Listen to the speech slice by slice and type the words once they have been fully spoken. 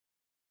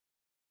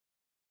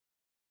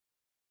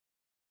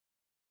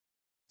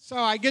So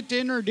I get to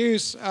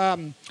introduce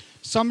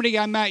somebody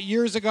I met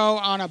years ago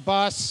on a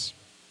bus.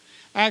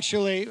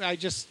 Actually, I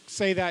just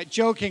say that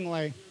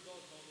jokingly.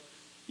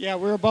 Yeah,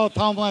 we were both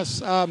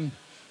homeless.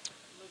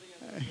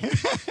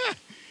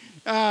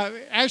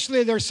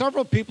 Actually, there's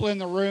several people in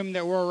the room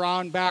that were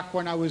around back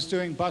when I was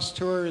doing bus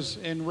tours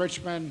in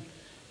Richmond,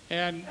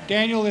 and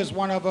Daniel is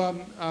one of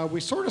them.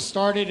 We sort of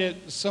started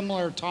at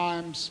similar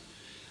times.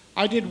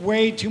 I did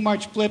way too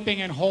much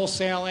flipping and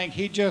wholesaling.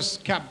 He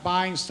just kept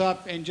buying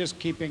stuff and just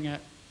keeping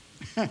it.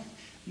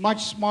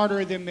 Much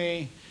smarter than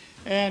me.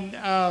 And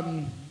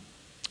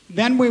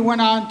then we went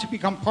on to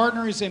become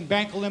partners in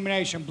Bank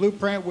Elimination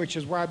Blueprint, which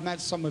is where I've met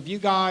some of you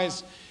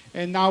guys.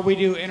 And now we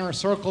do Inner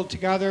Circle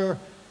together.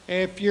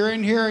 If you're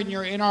in here and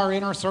you're in our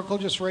Inner Circle,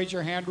 just raise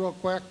your hand real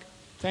quick.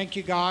 Thank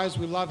you, guys.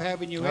 We love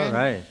having you in. All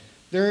right.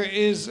 There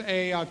is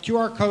a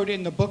QR code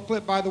in the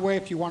booklet, by the way.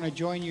 If you want to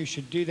join, you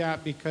should do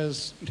that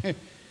because,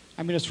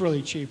 I mean, it's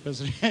really cheap,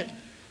 isn't it?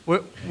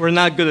 We're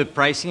not good at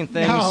pricing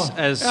things, No,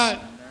 as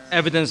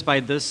evidenced by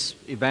this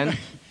event.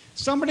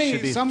 Somebody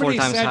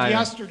said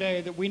yesterday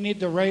that we need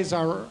to raise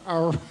our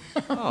rate.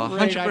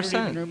 100%. I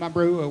don't even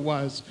remember who it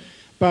was.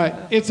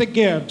 But it's a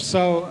give,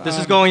 so... This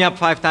is going up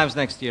 5 times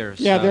next year.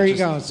 Yeah, so there you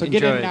go. So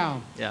get in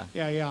now. Yeah.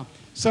 Yeah.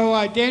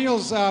 So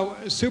Daniel's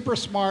super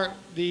smart,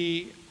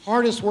 the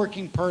hardest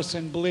working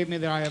person, believe me,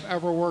 that I have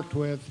ever worked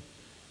with.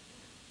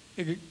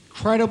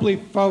 Incredibly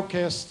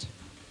focused.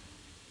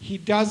 He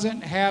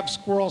doesn't have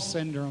squirrel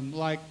syndrome.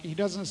 Like, he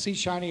doesn't see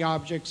shiny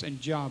objects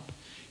and jump.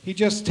 He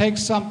just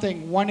takes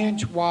something 1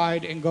 inch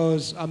wide and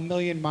goes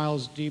 1,000,000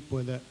 miles deep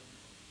with it.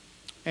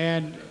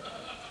 And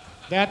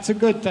that's a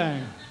good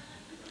thing.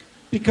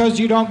 Because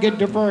you don't get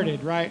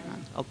diverted, right?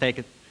 I'll take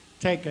it.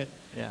 Take it.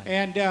 Yeah.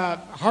 And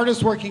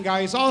hardest working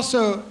guy. He's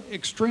also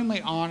extremely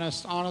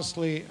honest.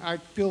 Honestly, I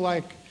feel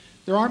like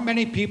there aren't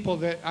many people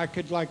that I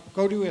could like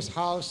go to his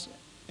house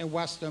in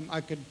Westham.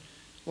 I could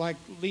like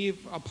leave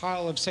a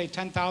pile of say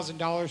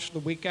 $10,000 for the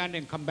weekend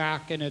and come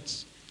back, and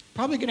it's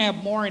probably going to have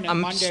more in it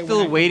I'm Monday.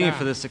 still waiting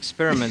for this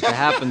experiment to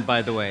happen,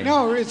 by the way.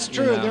 No, it's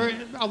true. You know? There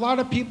a lot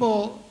of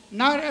people.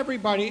 Not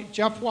everybody.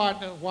 Jeff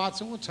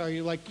Watson will tell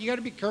you, like, you got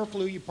to be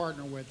careful who you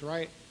partner with,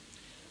 right?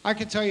 I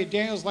can tell you,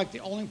 Daniel's like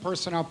the only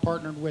person I've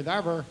partnered with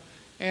ever,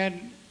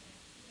 and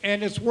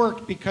it's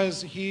worked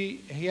because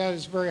he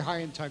has very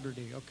high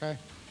integrity, okay?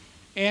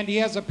 And he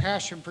has a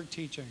passion for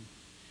teaching.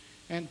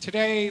 And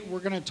today we're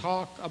going to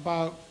talk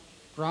about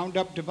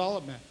ground-up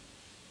development,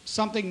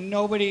 something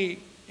nobody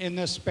in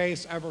this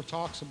space ever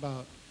talks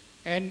about.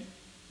 And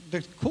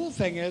the cool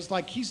thing is,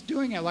 like, he's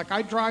doing it. Like,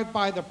 I drive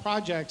by the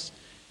projects,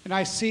 and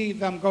I see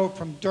them go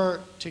from dirt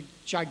to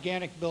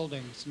gigantic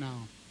buildings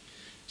now.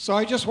 So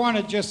I just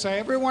want to say,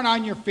 everyone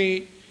on your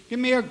feet, give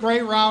me a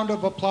great round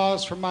of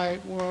applause for my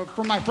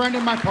friend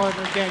and my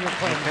partner, Daniil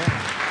Kleyman. Okay.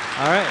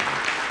 All right.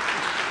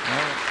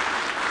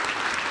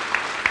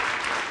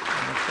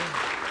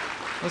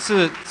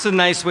 It's a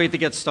nice way to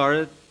get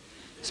started,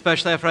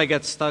 especially after I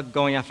get stuck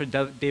going after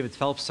David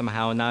Phelps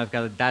somehow, and now I've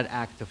got that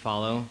act to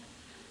follow.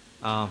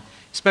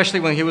 Especially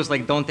when he was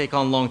like, don't take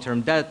on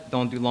long-term debt,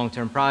 don't do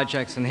long-term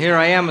projects. And here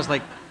I am, it's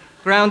like,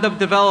 ground-up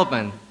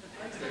development.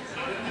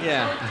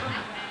 Yeah.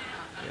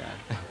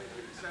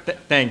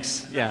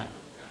 Thanks, yeah.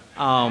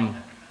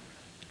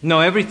 No,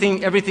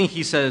 everything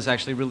he said is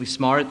actually really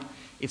smart.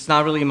 It's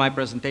not really in my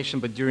presentation,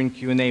 but during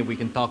Q&A we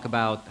can talk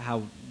about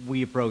how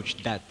we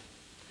approach debt.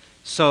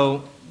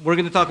 So we're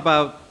going to talk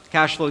about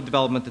cash flow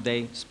development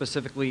today,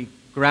 specifically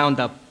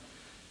ground-up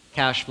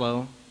cash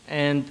flow.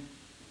 And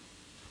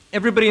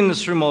everybody in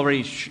this room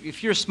already,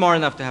 if you're smart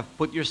enough to have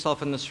put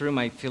yourself in this room,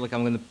 I feel like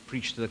I'm going to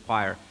preach to the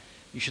choir.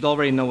 You should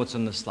already know what's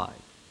on this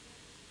slide.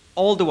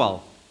 All the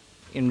wealth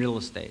in real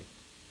estate,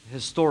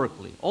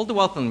 historically, all the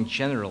wealth in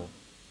general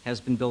has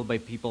been built by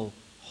people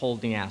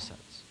holding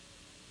assets.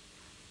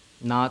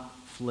 Not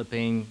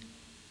flipping,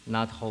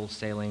 not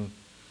wholesaling,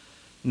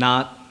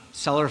 not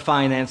seller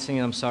financing.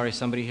 I'm sorry,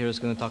 somebody here is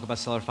going to talk about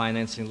seller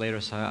financing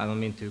later, so I don't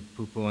mean to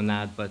poo-poo on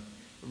that, but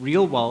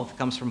real wealth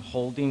comes from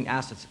holding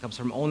assets. It comes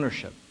from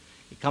ownership.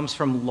 It comes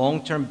from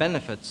long-term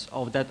benefits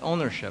of that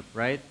ownership,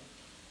 right?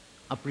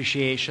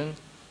 Appreciation,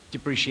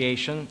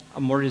 depreciation,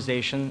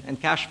 amortization, and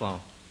cash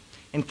flow.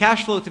 And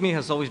cash flow to me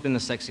has always been the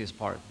sexiest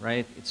part,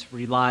 right? It's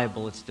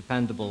reliable, it's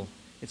dependable,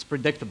 it's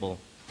predictable,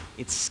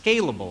 it's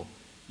scalable.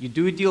 You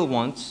do a deal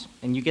once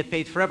and you get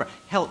paid forever.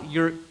 Hell,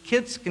 your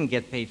kids can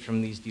get paid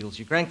from these deals,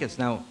 your grandkids.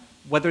 Now,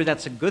 whether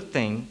that's a good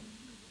thing,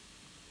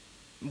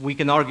 we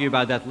can argue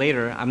about that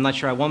later. I'm not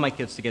sure I want my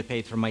kids to get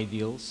paid for my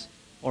deals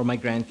or my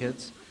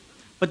grandkids.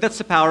 But that's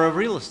the power of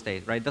real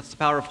estate, right? That's the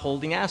power of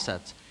holding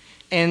assets.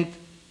 And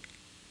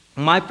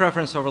my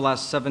preference over the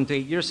last 7 to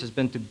 8 years has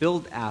been to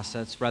build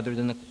assets rather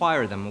than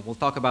acquire them. We'll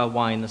talk about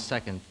why in a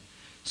second.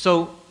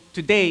 So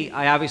today,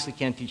 I obviously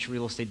can't teach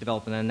real estate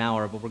development in an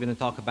hour, but we're going to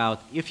talk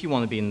about if you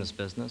want to be in this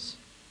business,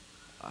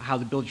 how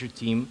to build your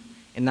team,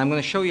 and I'm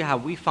going to show you how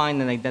we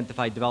find and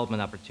identify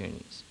development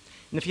opportunities.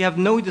 And if you have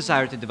no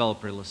desire to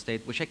develop real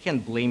estate, which I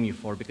can't blame you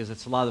for because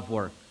it's a lot of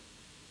work,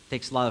 it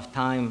takes a lot of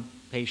time,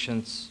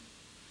 patience,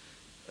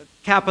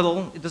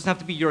 capital, it doesn't have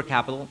to be your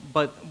capital,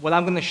 but what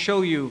I'm going to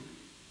show you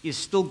is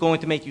still going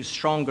to make you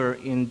stronger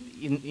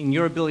in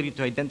your ability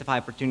to identify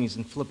opportunities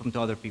and flip them to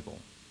other people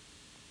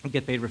and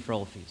get paid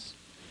referral fees.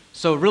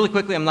 So really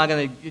quickly, I'm not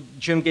going to,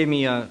 Jim gave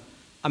me an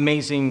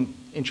amazing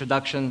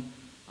introduction,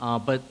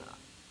 but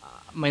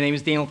my name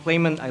is Daniil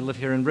Kleyman. I live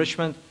here in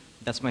Richmond.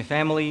 That's my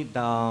family.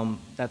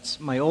 That's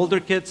my older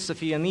kids,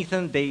 Sophia and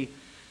Ethan. They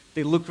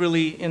look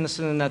really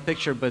innocent in that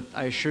picture, but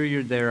I assure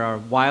you there are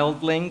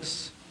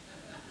wildlings.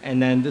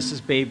 And then this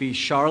is baby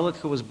Charlotte,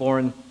 who was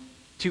born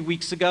 2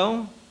 weeks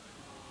ago.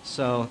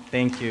 So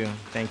thank you,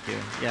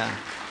 yeah,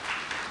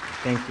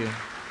 thank you.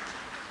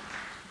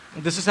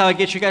 This is how I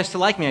get you guys to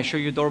like me. I show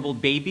you adorable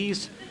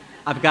babies.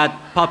 I've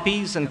got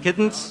puppies and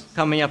kittens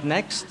coming up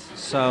next.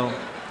 So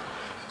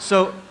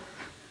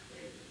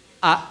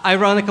I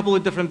run a couple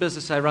of different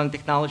businesses. I run a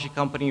technology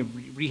company.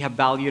 Rehab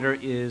Valuator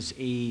is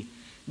a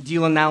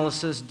deal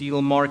analysis,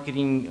 deal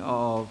marketing,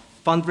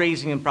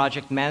 fundraising and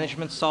project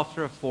management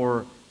software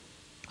for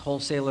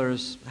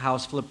wholesalers,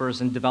 house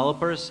flippers, and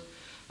developers.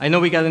 I know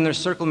we got Inner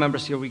Circle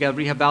members here. We got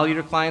Rehab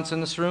Valuator clients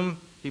in this room,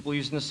 people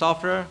using the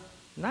software.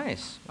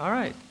 Nice, all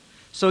right.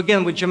 So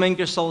again, with Jim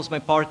Ingersoll as my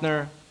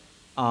partner,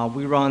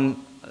 we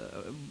run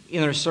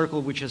Inner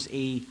Circle, which is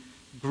a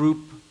group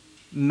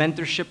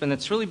mentorship, and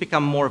it's really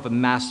become more of a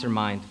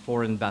mastermind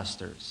for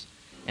investors.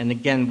 And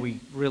again, we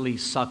really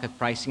suck at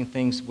pricing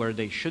things where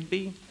they should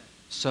be.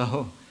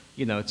 So,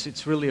 you know,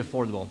 it's really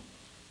affordable.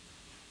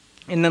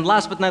 And then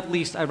last but not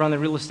least, I run a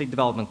real estate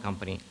development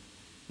company.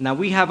 Now,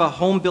 we have a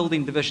home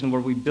building division where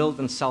we build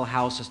and sell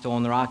houses to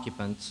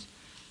owner-occupants,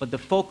 but the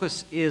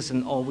focus is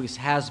and always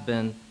has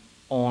been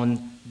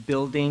on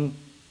building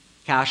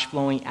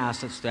cash-flowing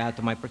assets to add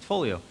to my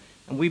portfolio.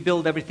 And we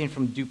build everything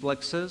from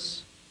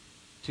duplexes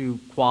to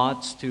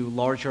quads to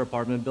larger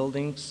apartment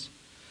buildings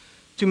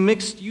to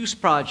mixed-use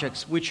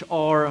projects, which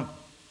are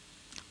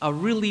a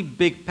really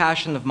big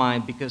passion of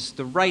mine because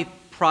the right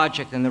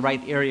project in the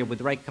right area with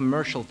the right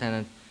commercial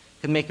tenant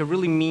can make a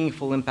really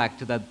meaningful impact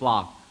to that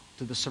block,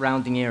 to the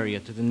surrounding area,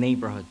 to the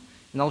neighborhood.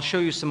 And I'll show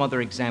you some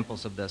other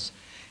examples of this.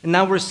 And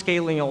now we're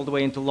scaling all the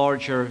way into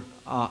larger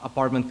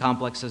apartment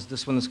complexes.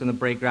 This one is going to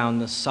break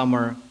ground this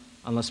summer,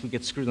 unless we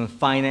get screwed on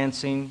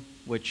financing,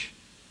 which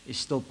is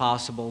still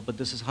possible. But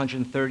this is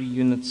 130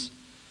 units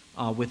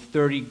with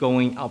 30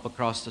 going up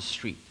across the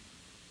street.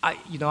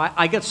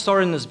 I got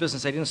started in this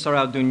business. I didn't start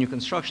out doing new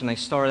construction. I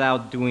started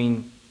out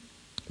doing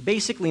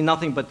basically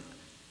nothing but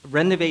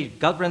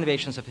gut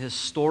renovations of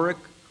historic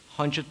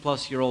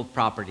 100-plus-year-old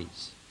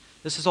properties.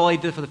 This is all I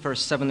did for the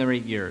first 7 or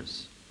 8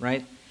 years,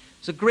 right?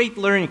 It's a great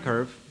learning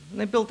curve,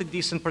 and I built a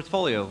decent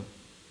portfolio.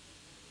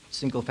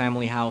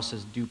 Single-family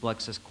houses,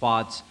 duplexes,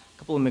 quads, a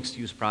couple of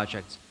mixed-use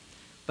projects.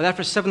 But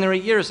after 7 or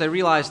 8 years, I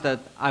realized that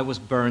I was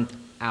burnt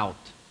out,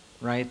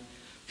 right?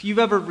 If you've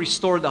ever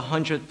restored a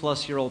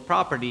 100-plus-year-old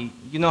property,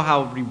 you know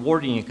how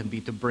rewarding it can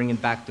be to bring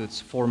it back to its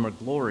former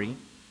glory.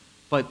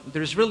 But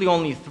there's really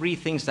only 3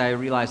 things that I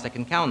realized I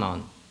can count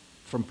on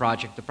from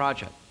project to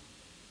project.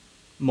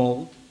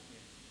 Mold,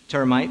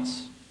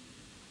 termites,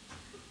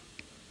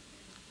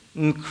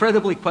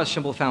 incredibly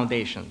questionable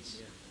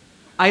foundations.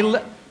 I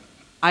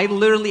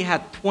literally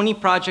had 20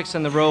 projects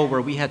in a row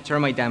where we had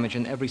termite damage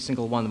in every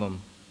single one of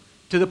them.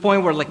 To the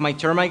point where, like, my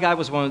termite guy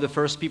was one of the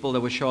first people that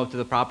would show up to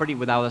the property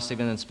without us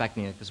even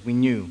inspecting it, because we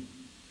knew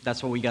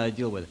that's what we got to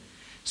deal with.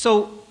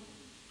 So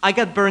I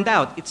got burned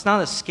out. It's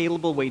not a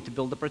scalable way to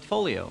build a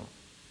portfolio.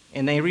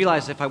 And I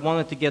realized if I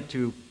wanted to get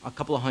to a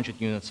couple of 100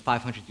 units,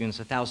 500 units,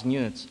 1,000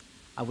 units,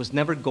 I was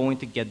never going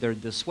to get there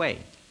this way.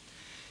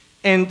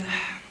 And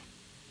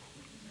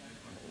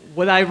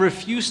what I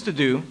refuse to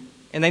do,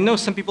 and I know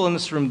some people in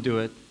this room do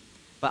it,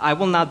 but I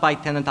will not buy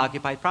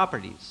tenant-occupied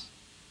properties.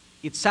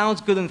 It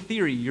sounds good in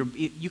theory.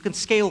 You can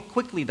scale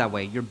quickly that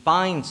way. You're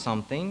buying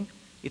something,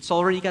 it's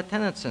already got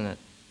tenants in it.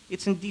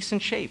 It's in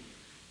decent shape.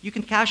 You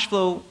can cash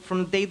flow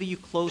from the day that you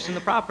close in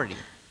the property.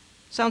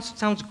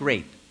 Sounds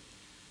great.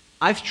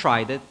 I've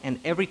tried it, and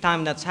every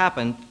time that's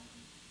happened,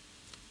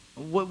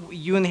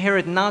 you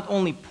inherit not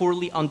only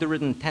poorly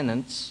underwritten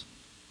tenants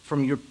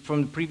from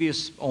the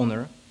previous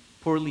owner,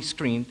 poorly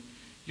screened,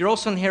 you're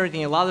also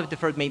inheriting a lot of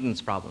deferred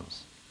maintenance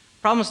problems.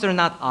 Problems that are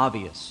not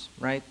obvious,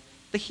 right?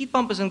 The heat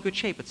pump is in good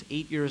shape. It's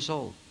 8 years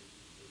old.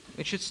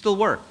 It should still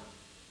work,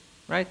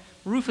 right?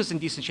 Roof is in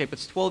decent shape.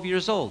 It's 12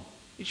 years old.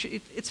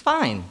 It's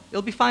fine.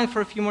 It'll be fine for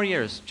a few more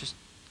years. Just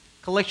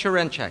collect your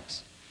rent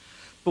checks.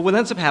 But what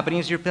ends up happening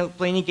is you're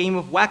playing a game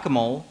of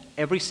whack-a-mole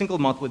every single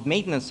month with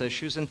maintenance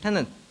issues and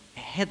tenant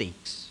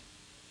headaches.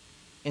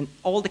 And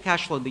all the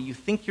cash flow that you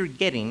think you're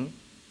getting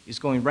is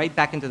going right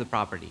back into the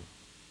property.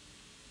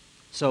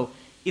 So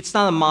it's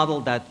not a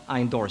model that I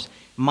endorse.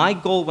 My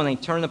goal when I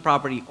turn the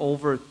property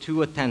over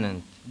to a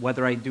tenant,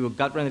 whether I do a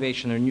gut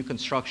renovation or new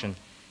construction,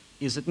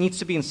 is it needs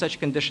to be in such a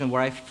condition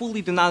where I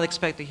fully do not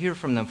expect to hear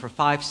from them for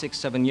 5, 6,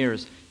 7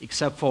 years,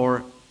 except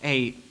for,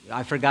 hey,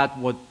 I forgot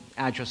what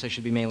address I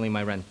should be mailing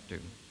my rent to,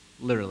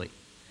 literally.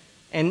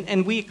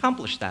 And we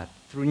accomplished that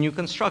through new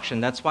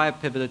construction. That's why I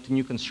pivoted to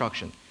new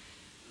construction.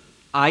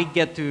 I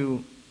get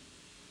to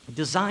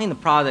design a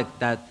product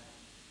that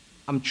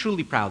I'm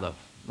truly proud of,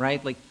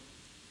 right? Like,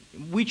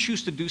 we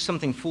choose to do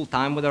something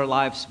full-time with our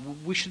lives,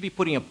 we should be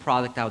putting a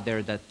product out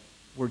there that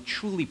we're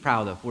truly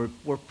proud of.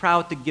 We're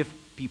proud to give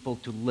people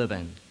to live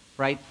in,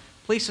 right?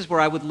 Places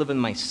where I would live in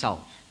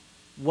myself.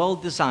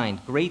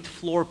 Well-designed, great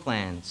floor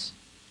plans,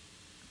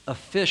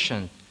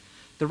 efficient,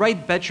 the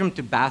right bedroom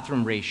to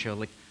bathroom ratio.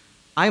 Like,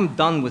 I'm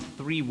done with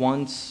 3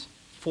 1s,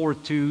 4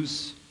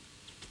 2s,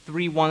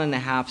 3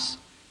 1.5s.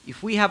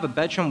 If we have a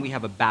bedroom, we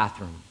have a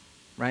bathroom,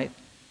 right?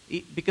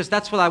 Because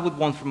that's what I would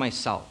want for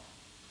myself.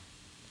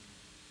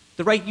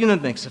 The right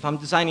unit mix. If I'm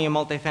designing a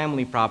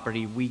multifamily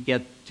property, we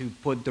get to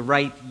put the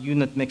right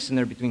unit mix in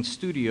there between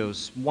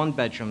studios, 1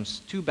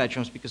 bedrooms, 2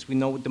 bedrooms, because we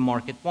know what the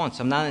market wants.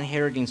 I'm not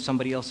inheriting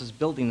somebody else's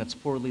building that's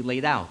poorly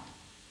laid out.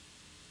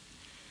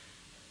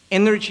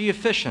 Energy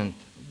efficient.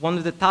 One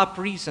of the top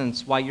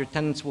reasons why your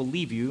tenants will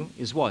leave you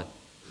is what?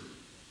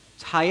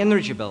 It's high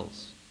energy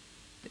bills.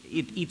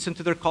 It eats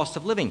into their cost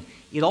of living.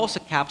 It also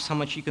caps how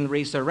much you can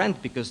raise their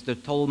rent, because the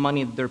total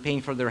money that they're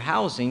paying for their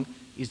housing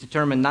is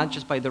determined not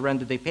just by the rent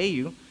that they pay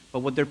you, but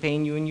what they're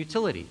paying you in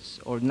utilities.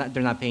 Or not,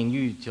 they're not paying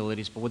you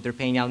utilities, but what they're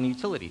paying out in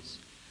utilities.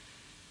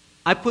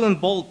 I put in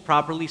bold,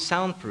 properly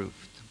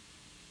soundproofed.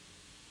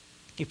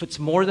 If it's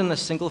more than a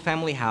single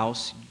family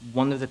house,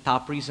 one of the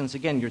top reasons,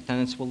 again, your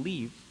tenants will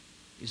leave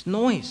is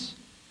noise.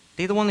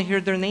 They don't want to hear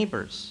their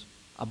neighbors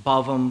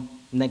above them,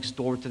 next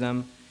door to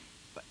them.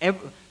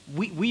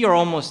 We are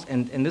almost,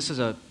 and this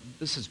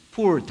is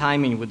poor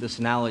timing with this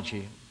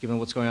analogy, given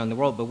what's going on in the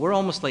world, but we're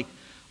almost like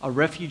a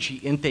refugee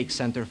intake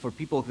center for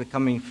people that are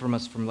coming from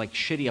us from like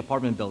shitty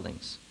apartment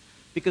buildings.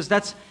 Because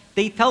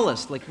they tell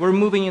us, like, we're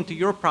moving into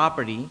your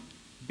property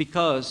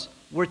because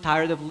we're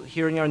tired of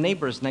hearing our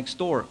neighbors next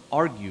door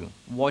argue,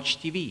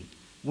 watch TV.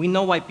 We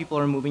know why people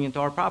are moving into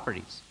our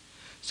properties.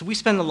 So we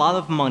spend a lot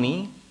of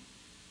money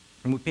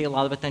and we pay a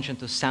lot of attention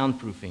to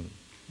soundproofing,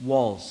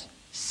 walls,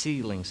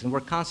 ceilings, and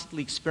we're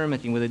constantly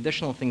experimenting with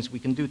additional things we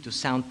can do to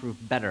soundproof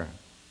better,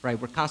 right?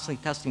 We're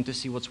constantly testing to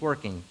see what's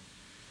working.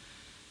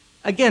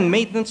 Again,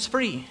 maintenance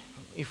free.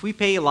 If we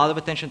pay a lot of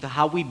attention to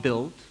how we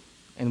build,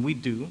 and we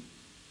do,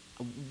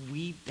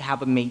 we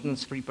have a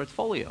maintenance free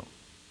portfolio.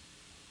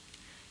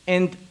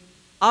 And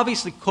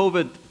obviously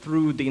COVID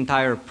threw the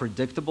entire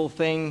predictable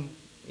thing,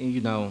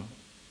 you know,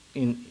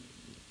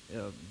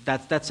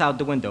 that's out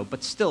the window,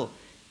 but still,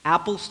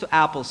 apples to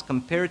apples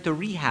compared to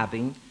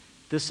rehabbing,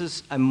 this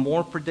is a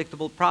more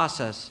predictable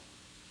process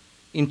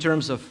in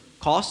terms of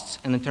costs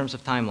and in terms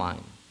of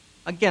timeline.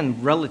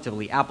 Again,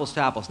 relatively, apples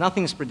to apples.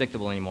 Nothing's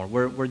predictable anymore.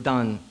 We're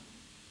done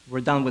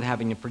with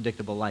having a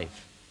predictable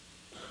life.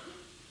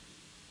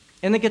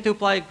 And they get to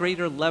apply a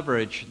greater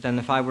leverage than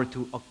if I were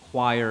to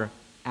acquire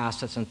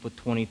assets and put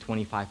 20,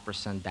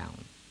 25% down,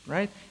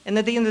 right? And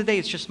at the end of the day,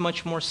 it's just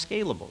much more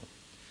scalable.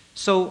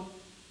 So,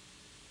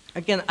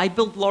 again, I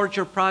build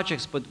larger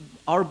projects, but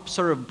our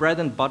sort of bread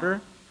and butter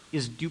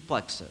is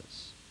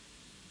duplexes.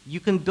 You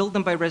can build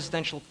them by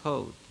residential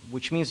code,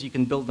 which means you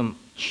can build them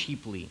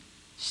cheaply.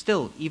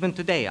 Still, even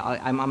today,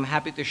 I'm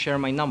happy to share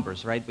my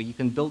numbers, right? But you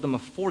can build them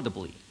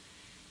affordably.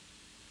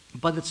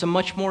 But it's a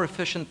much more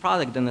efficient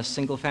product than a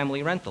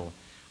single-family rental.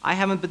 I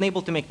haven't been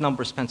able to make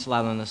numbers pencil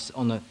out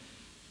on a.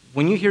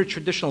 When you hear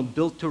traditional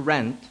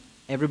build-to-rent,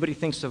 everybody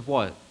thinks of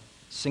what?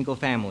 Single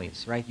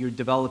families, right? You're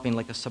developing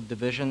like a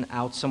subdivision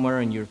out somewhere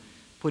and you're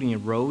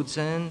putting roads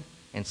in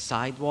and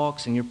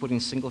sidewalks and you're putting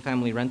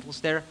single-family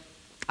rentals there.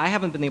 I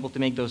haven't been able to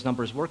make those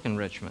numbers work in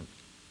Richmond.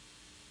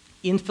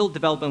 Infill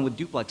development with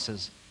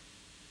duplexes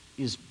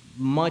is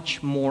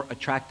much more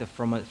attractive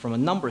from a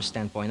number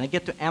standpoint. I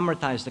get to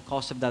amortize the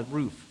cost of that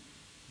roof,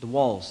 the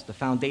walls, the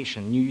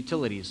foundation, new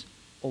utilities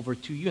over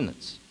 2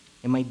 units.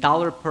 And my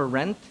dollar per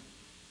rent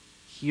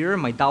here,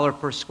 my dollar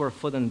per square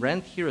foot in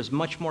rent here is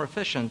much more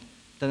efficient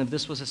than if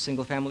this was a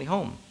single family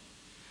home.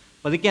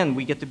 But again,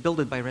 we get to build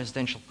it by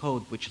residential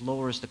code, which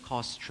lowers the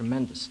cost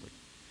tremendously.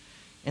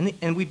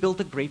 And we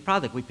build a great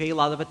product. We pay a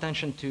lot of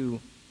attention to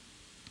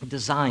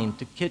design,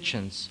 to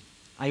kitchens.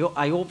 I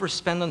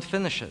overspend on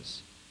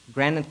finishes.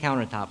 Granite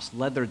countertops,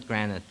 leathered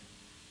granite,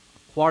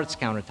 quartz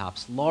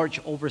countertops, large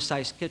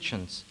oversized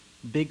kitchens,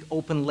 big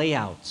open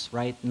layouts,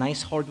 right?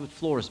 Nice hardwood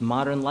floors,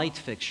 modern light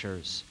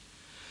fixtures,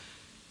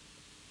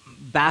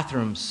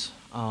 bathrooms.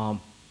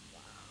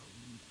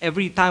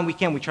 Every time we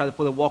can, we try to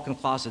put a walk-in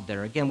closet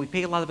there. Again, we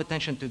pay a lot of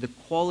attention to the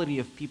quality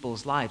of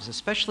people's lives,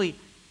 especially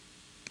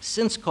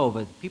since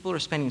COVID. People are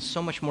spending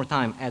so much more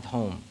time at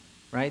home,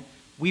 right?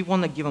 We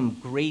want to give them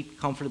great,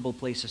 comfortable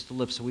places to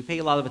live, so we pay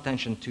a lot of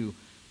attention to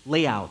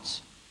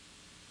layouts,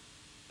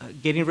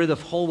 getting rid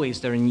of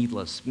hallways that are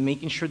needless,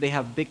 making sure they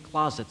have big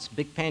closets,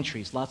 big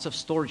pantries, lots of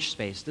storage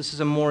space. This is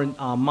a more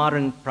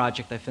modern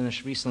project I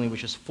finished recently,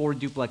 which is 4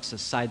 duplexes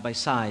side by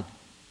side.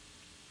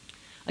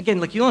 Again,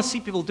 like, you don't see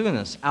people doing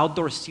this.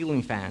 Outdoor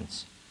ceiling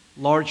fans,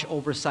 large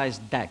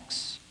oversized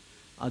decks.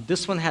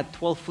 This one had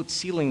 12-foot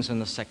ceilings on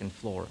the 2nd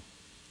floor.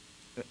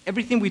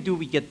 Everything we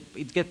do,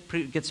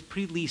 gets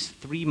pre-leased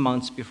 3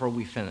 months before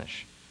we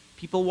finish.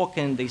 People walk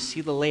in, they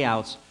see the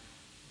layouts,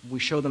 we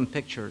show them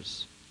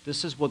pictures.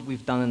 This is what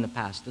we've done in the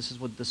past. This is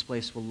what this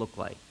place will look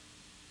like.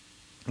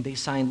 And they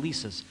sign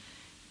leases.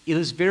 it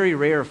is very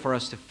rare for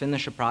us to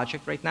finish a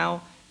project right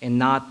now and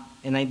not,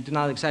 and I do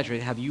not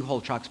exaggerate, have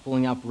U-Haul trucks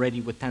pulling up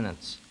ready with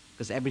tenants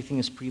because everything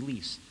is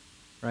pre-leased,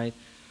 right?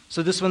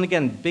 So this one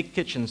again, big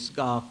kitchens,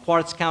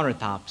 quartz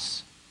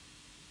countertops.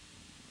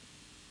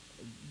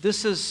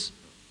 This is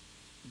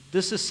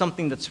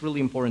something that's really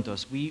important to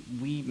us.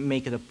 We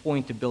make it a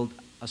point to build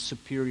a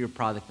superior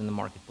product in the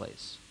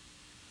marketplace.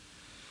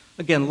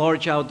 Again,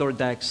 large outdoor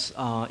decks,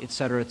 et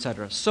cetera, et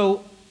cetera.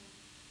 So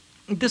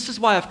this is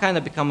why I've kind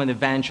of become an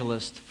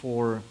evangelist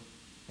for,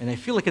 and I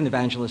feel like an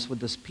evangelist with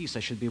this piece.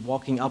 I should be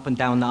walking up and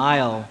down the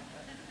aisle,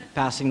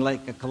 passing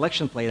like a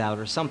collection plate out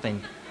or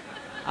something.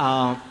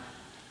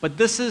 But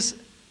this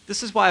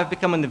is why I've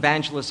become an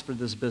evangelist for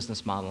this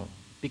business model.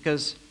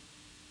 Because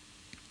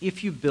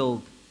if you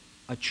build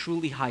a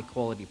truly high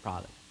quality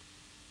product,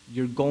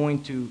 you're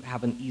going to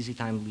have an easy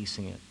time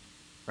leasing it,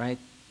 right?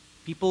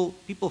 People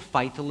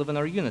fight to live in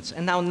our units.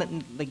 And now,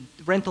 like,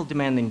 rental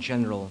demand in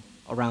general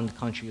around the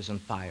country is on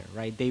fire,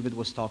 right? David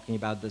was talking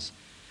about this.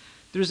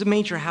 There's a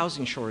major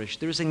housing shortage.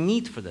 There's a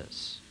need for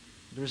this.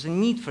 There's a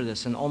need for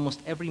this in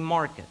almost every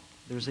market.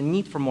 There's a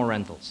need for more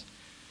rentals.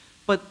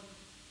 But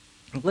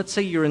let's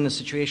say you're in a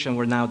situation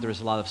where now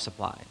there's a lot of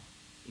supply.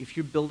 If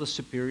you build a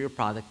superior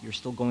product, you're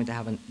still going to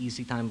have an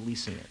easy time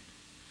leasing it.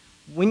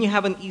 When you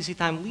have an easy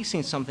time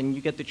leasing something,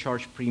 you get to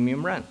charge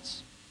premium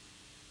rents.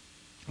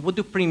 What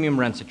do premium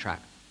rents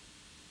attract?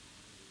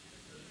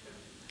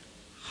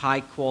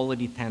 High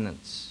quality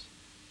tenants.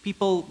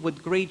 People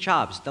with great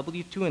jobs,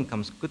 W-2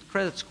 incomes, good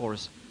credit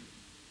scores,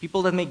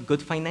 people that make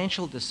good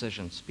financial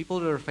decisions, people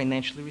that are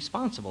financially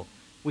responsible,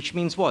 which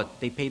means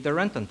what? They pay their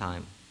rent on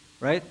time,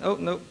 right? Oh,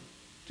 no,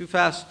 too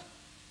fast.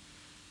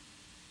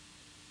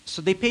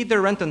 So they paid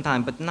their rent on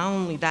time, but not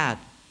only that,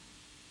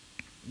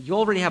 you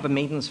already have a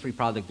maintenance-free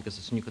product because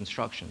it's new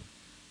construction.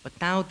 But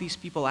now these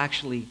people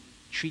actually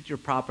treat your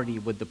property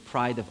with the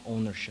pride of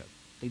ownership.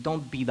 They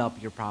don't beat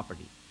up your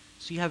property.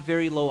 So you have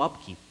very low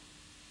upkeep.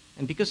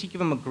 And because you give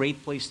them a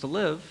great place to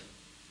live,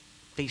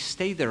 they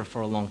stay there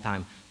for a long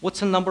time. What's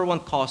the number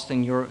one cost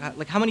in your,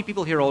 like how many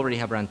people here already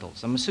have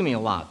rentals? I'm assuming a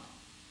lot.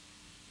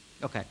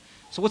 Okay.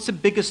 So what's the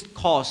biggest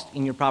cost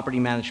in your property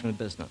management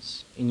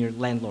business, in your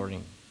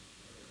landlording?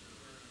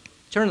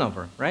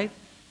 Turnover, right?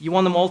 You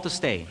want them all to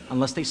stay,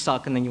 unless they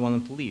suck and then you want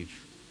them to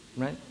leave,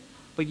 right?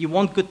 But you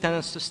want good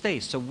tenants to stay.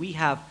 So we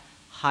have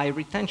high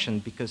retention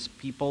because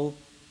people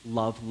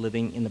love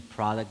living in the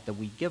product that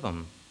we give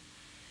them.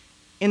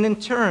 And in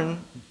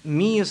turn,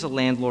 me as a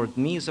landlord,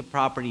 me as a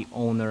property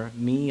owner,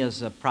 me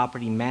as a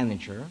property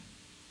manager,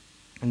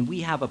 and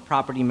we have a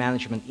property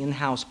management,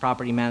 in-house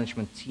property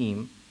management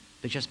team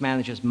that just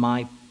manages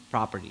my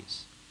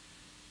properties.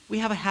 We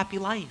have a happy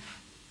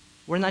life.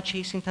 We're not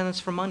chasing tenants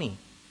for money.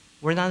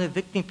 We're not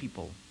evicting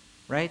people,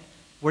 right?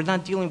 We're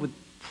not dealing with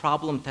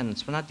problem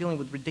tenants. We're not dealing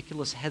with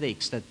ridiculous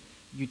headaches that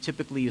you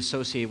typically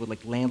associate with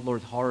like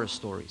landlord horror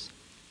stories.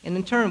 And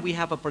in turn, we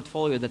have a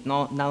portfolio that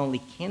not only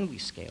can we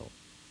scale,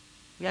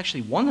 we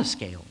actually want to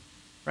scale,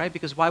 right?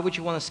 Because why would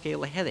you want to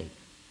scale a headache?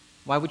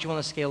 Why would you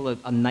want to scale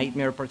a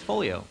nightmare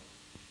portfolio?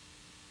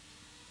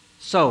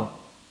 So,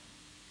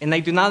 and I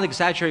do not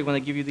exaggerate when I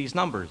give you these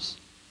numbers.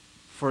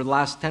 For the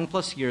last 10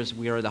 plus years,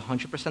 we are at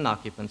 100%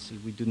 occupancy.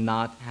 We do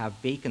not have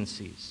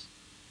vacancies.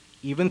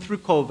 Even through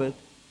COVID,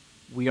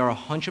 we are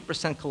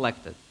 100%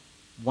 collected,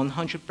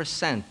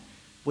 100%,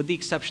 with the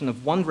exception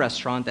of one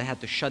restaurant that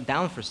had to shut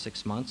down for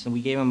 6 months, and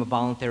we gave them a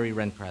voluntary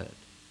rent credit.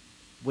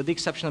 With the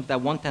exception of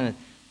that one tenant.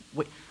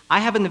 I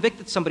haven't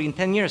evicted somebody in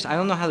 10 years. I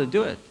don't know how to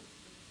do it.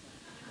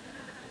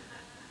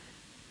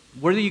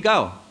 Where do you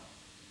go?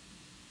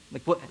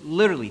 Like,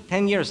 literally,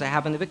 10 years I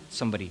haven't evicted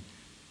somebody.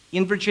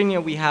 In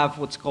Virginia, we have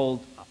what's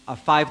called a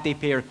 5-day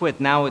pay or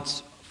quit. Now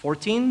it's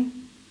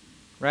 14,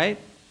 right?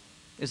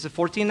 Is it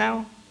 14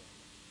 now?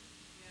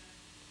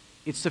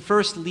 It's the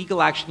first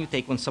legal action you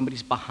take when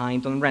somebody's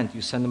behind on rent.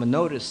 You send them a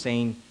notice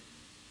saying,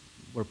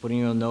 we're putting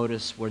you on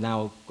notice, we're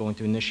now going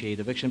to initiate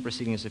eviction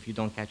proceedings if you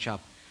don't catch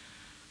up.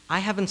 I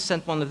haven't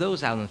sent one of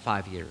those out in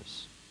 5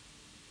 years.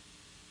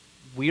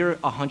 We're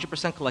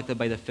 100% collected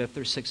by the 5th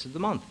or 6th of the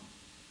month.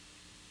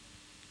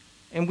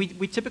 And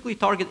we typically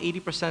target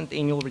 80%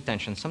 annual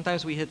retention.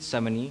 Sometimes we hit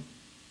 70,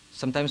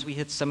 sometimes we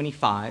hit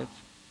 75,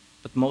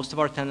 but most of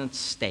our tenants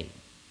stay,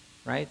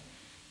 right?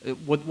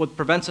 What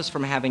prevents us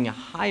from having a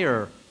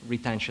higher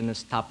retention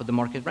is top of the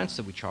market rents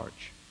that we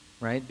charge,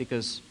 right?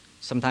 Because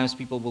sometimes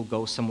people will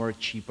go somewhere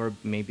cheaper,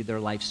 maybe their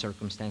life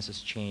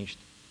circumstances changed,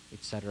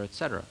 et cetera, et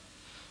cetera.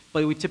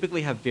 But we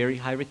typically have very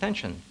high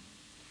retention.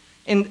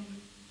 And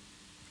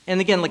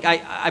again, like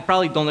I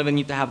probably don't even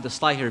need to have this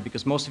slide here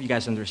because most of you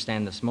guys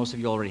understand this. Most of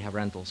you already have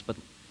rentals, but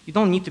you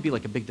don't need to be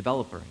like a big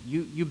developer.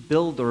 You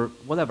build or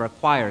whatever,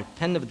 acquire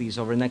 10 of these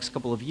over the next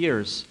couple of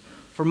years.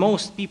 For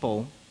most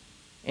people,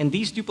 and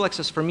these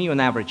duplexes for me on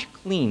average,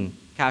 clean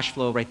cash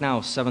flow right now,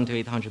 $700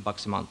 to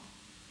 $800 a month.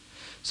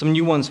 Some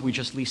new ones we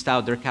just leased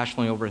out, they're cash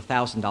flowing over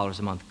 $1,000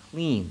 a month,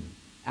 clean.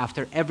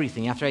 After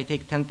everything, after I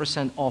take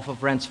 10% off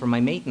of rents from my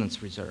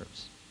maintenance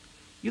reserves.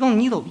 You don't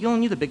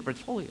need a big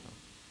portfolio.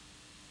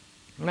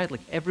 Right?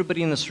 Like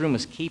everybody in this room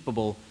is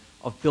capable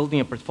of building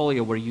a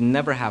portfolio where you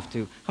never have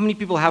to. How many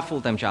people have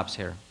full-time jobs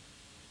here?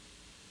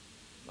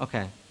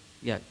 Okay,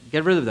 yeah,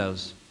 get rid of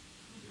those.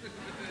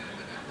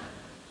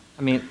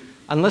 I mean,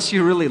 unless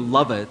you really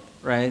love it,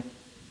 right?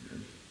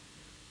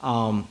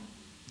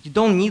 You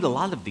don't need a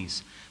lot of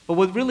these. But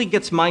what really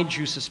gets my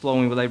juices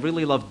flowing, what I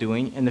really love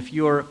doing, and if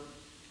you're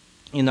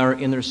in our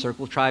inner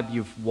circle tribe,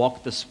 you've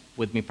walked this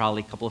with me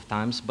probably a couple of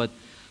times, but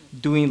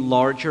doing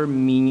larger,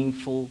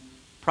 meaningful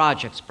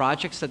projects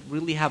that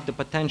really have the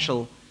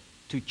potential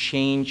to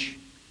change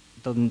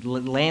the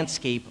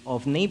landscape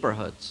of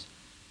neighborhoods.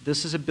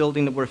 This is a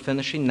building that we're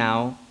finishing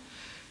now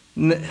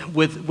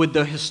with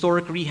the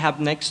historic rehab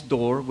next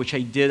door, which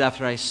I did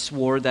after I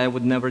swore that I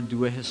would never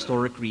do a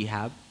historic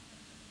rehab.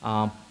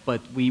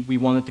 But we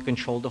wanted to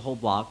control the whole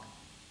block.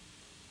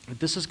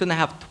 This is going to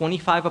have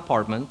 25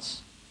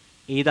 apartments.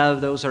 8 out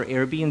of those are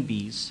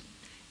Airbnbs.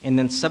 And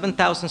then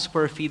 7,000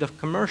 square feet of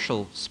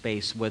commercial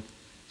space with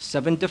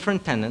 7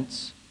 different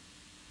tenants.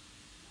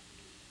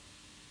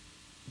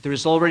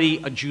 There's already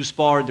a juice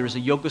bar. There's a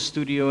yoga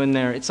studio in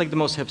there. It's like the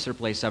most hipster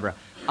place ever.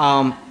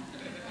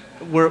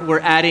 We're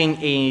adding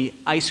an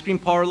ice cream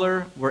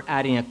parlor. We're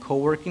adding a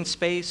co-working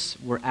space.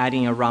 We're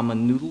adding a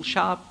ramen noodle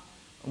shop.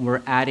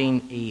 We're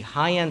adding a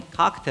high-end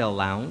cocktail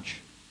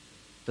lounge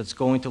that's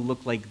going to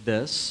look like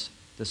this.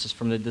 This is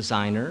from the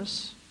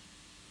designers,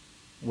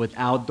 with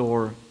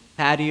outdoor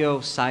patio,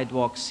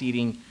 sidewalk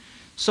seating.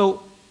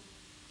 So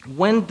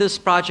when this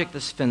project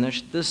is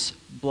finished, this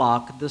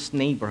block, this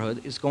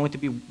neighborhood is going to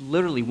be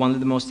literally one of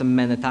the most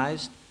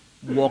amenitized,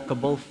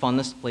 walkable,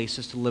 funnest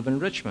places to live in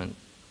Richmond.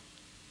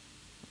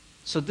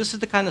 So this is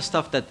the kind of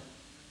stuff that,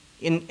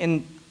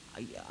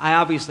 I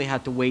obviously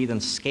had to wait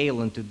and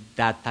scale into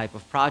that type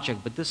of project,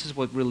 but this is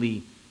what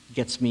really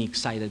gets me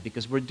excited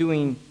because we're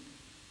doing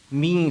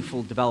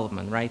meaningful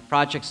development, right?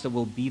 Projects that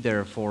will be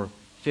there for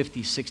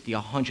 50, 60,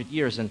 100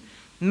 years and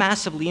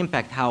massively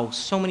impact how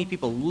so many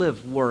people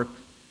live, work,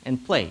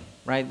 and play,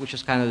 right? Which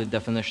is kind of the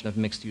definition of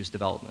mixed-use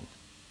development.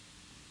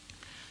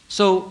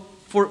 So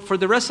for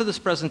the rest of this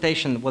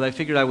presentation, what I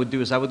figured I would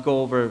do is I would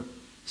go over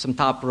some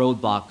top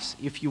roadblocks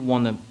if you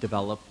want to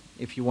develop,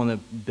 if you want to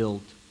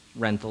build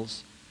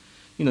rentals.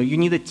 You know, you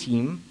need a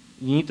team.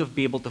 You need to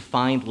be able to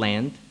find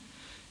land.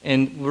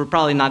 And we're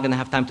probably not going to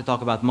have time to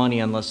talk about money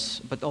unless,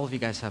 but all of you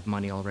guys have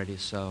money already,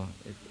 so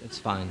it's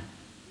fine.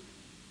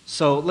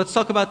 So let's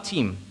talk about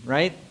team,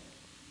 right?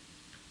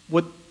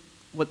 What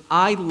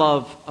I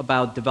love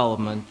about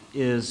development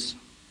is,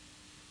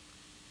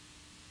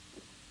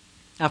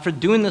 after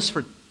doing this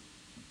for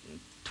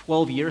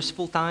 12 years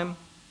full-time,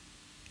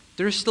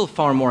 there's still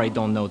far more I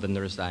don't know than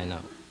there is that I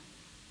know.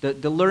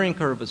 The learning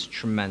curve is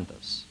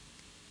tremendous.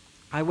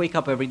 I wake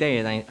up every day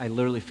and I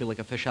literally feel like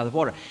a fish out of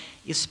water,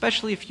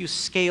 especially if you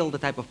scale the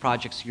type of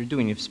projects you're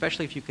doing,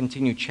 especially if you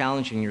continue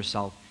challenging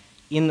yourself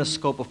in the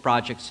scope of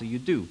projects that you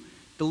do.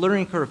 The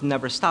learning curve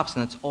never stops,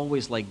 and it's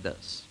always like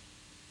this,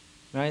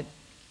 right?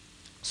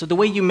 So the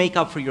way you make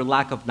up for your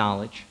lack of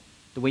knowledge,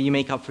 the way you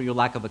make up for your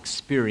lack of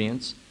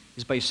experience,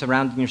 is by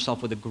surrounding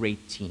yourself with a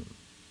great team,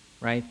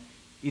 right?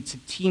 It's a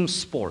team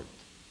sport.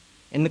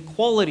 And the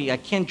quality, I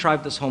can't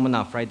drive this home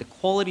enough, right? The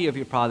quality of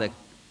your product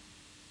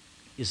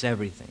is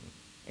everything.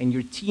 And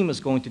your team is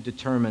going to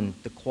determine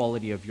the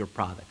quality of your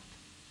product.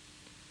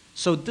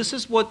 So this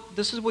is what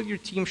your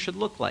team should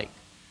look like.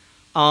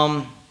 I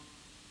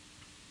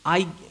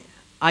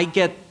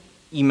get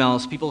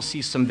emails, people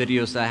see some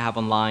videos that I have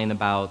online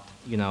about,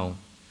 you know,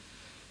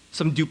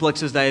 some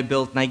duplexes that I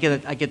built, and I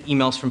get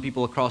emails from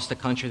people across the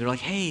country. They're like,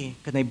 hey,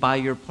 can I buy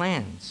your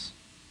plans?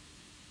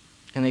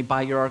 Can I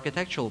buy your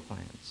architectural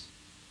plans?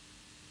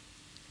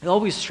 It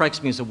always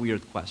strikes me as a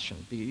weird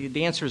question.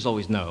 The answer is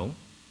always no.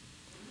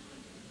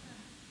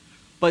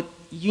 But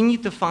you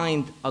need to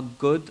find a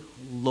good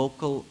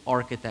local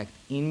architect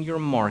in your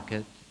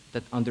market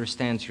that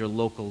understands your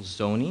local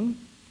zoning,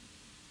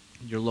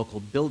 your local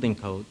building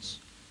codes,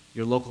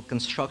 your local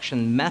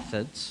construction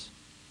methods,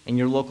 and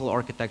your local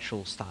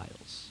architectural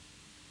styles,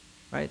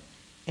 right?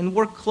 And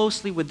work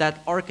closely with that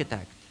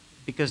architect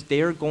because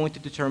they're going to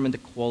determine the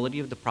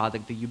quality of the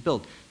product that you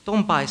build.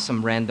 Don't buy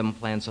some random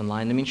plans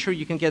online. I mean, sure,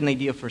 you can get an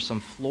idea for some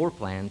floor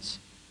plans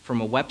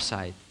from a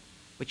website,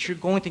 but you're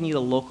going to need a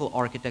local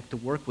architect to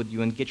work with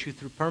you and get you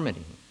through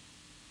permitting,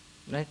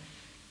 right?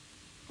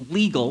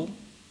 Legal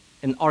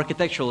and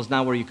architectural is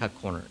not where you cut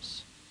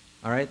corners,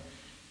 all right?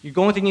 You're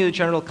going to need a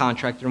general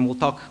contractor, and we'll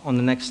talk on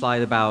the next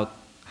slide about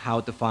how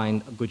to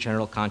find a good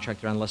general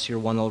contractor unless you're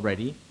one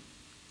already.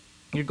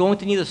 You're going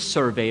to need a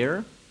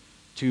surveyor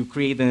to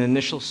create an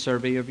initial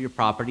survey of your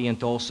property and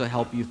to also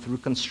help you through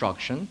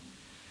construction.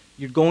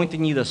 You're going to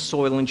need a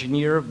soil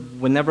engineer.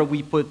 Whenever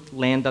we put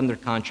land under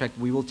contract,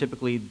 we will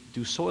typically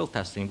do soil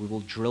testing. We will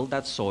drill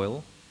that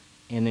soil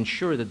and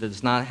ensure that it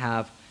does not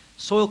have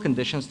soil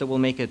conditions that will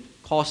make it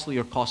costly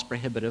or cost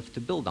prohibitive to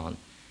build on.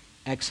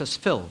 Excess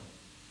fill.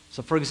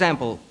 So for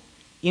example,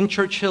 in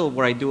Church Hill,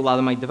 where I do a lot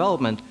of my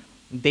development,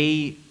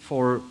 they,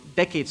 for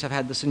decades, have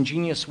had this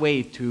ingenious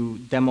way to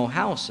demo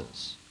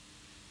houses.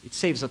 It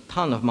saves a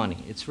ton of money.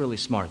 It's really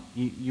smart.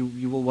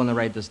 You will want to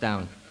write this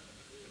down.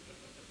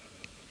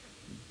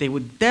 They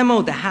would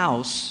demo the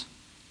house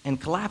and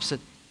collapse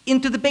it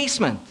into the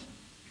basement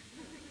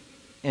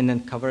and then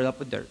cover it up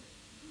with dirt.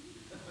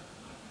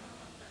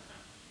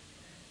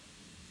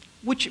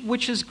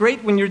 Which is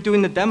great when you're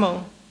doing the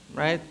demo,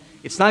 right?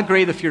 It's not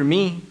great if you're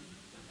me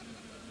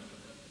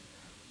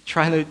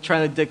trying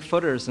to dig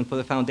footers and put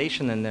a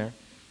foundation in there,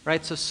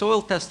 right? So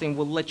soil testing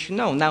will let you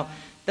know. Now,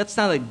 that's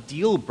not a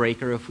deal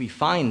breaker if we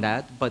find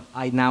that, but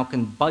I now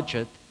can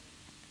budget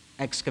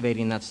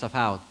excavating that stuff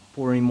out,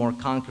 pouring more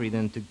concrete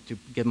in to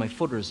get my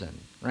footers in,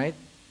 right?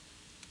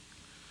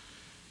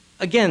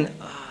 Again,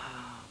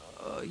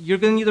 you're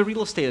going to need a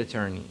real estate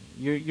attorney.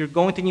 You're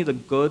going to need a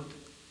good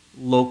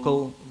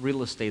local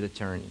real estate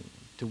attorney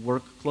to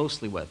work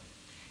closely with.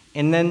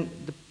 And then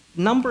the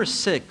number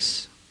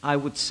 6, I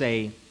would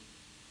say,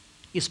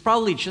 is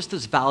probably just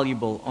as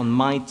valuable on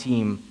my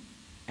team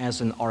as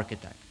an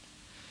architect.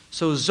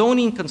 So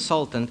zoning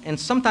consultant, and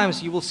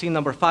sometimes you will see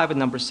number 5 and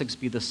number 6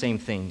 be the same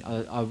thing.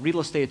 A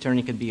real estate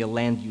attorney can be a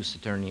land use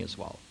attorney as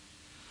well.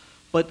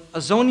 But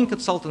a zoning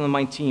consultant on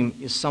my team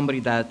is somebody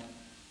that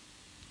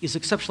is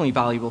exceptionally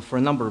valuable for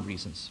a number of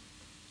reasons.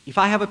 If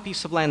I have a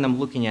piece of land I'm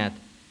looking at,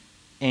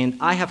 and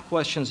I have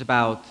questions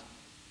about,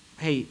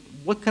 hey,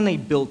 what can I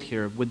build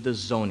here with this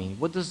zoning?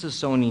 What does this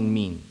zoning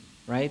mean,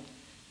 right?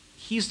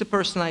 He's the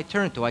person I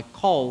turn to. I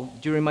call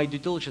during my due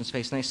diligence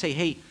phase and I say,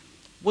 hey,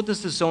 what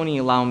does the zoning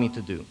allow me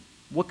to do?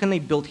 What can I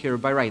build here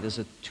by right? Is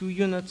it 2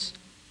 units,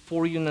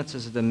 4 units?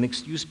 Is it a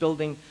mixed use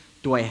building?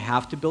 Do I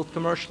have to build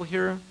commercial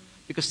here?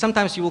 Because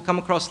sometimes you will come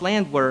across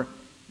land where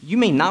you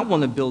may not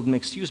want to build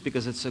mixed use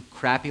because it's a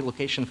crappy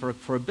location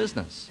for a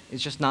business.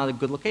 It's just not a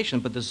good location,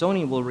 but the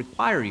zoning will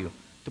require you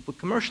to put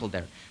commercial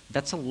there.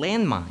 That's a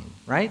landmine,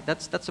 right?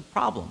 That's a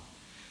problem.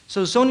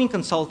 So zoning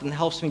consultant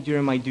helps me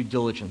during my due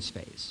diligence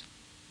phase.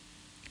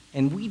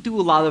 And we do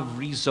a lot of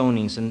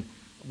rezonings, and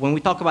when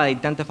we talk about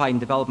identifying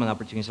development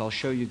opportunities, I'll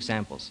show you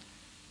examples.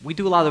 We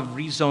do a lot of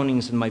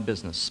rezonings in my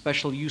business,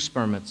 special use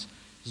permits,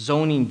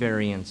 zoning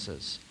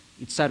variances,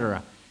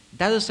 etc.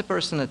 That is the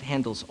person that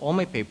handles all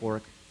my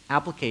paperwork,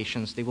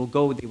 applications. They will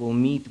go, they will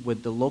meet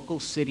with the local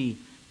city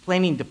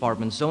planning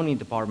department, zoning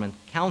department,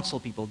 council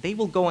people. They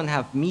will go and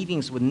have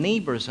meetings with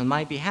neighbors on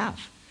my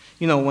behalf.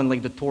 You know, when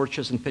like the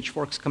torches and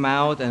pitchforks come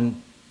out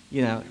and,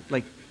 you know,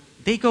 like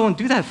they go and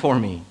do that for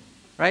me,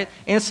 right?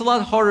 And it's a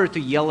lot harder to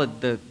yell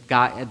at the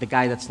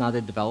guy that's not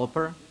a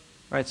developer,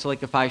 right? So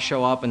like if I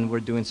show up and we're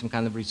doing some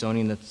kind of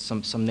rezoning that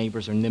some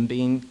neighbors are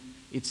NIMBYing,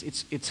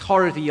 it's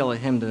harder to yell at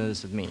him than it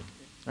is at me,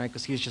 right?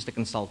 Because he's just a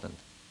consultant.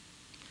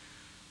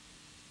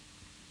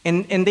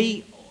 And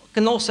they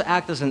can also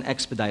act as an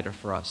expediter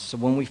for us. So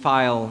when we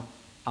file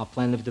a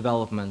plan of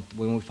development,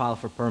 when we file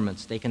for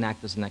permits, they can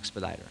act as an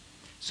expediter.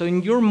 So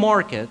in your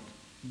market,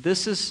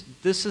 this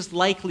is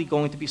likely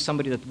going to be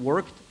somebody that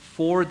worked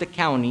for the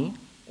county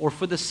or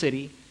for the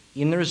city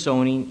in their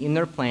zoning, in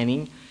their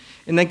planning,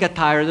 and then got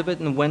tired of it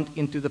and went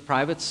into the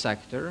private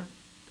sector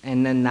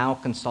and then now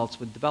consults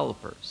with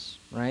developers,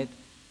 right?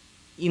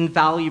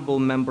 Invaluable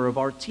member of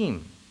our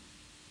team.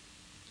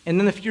 And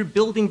then if you're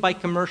building by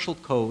commercial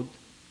code,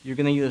 you're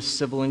going to need a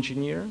civil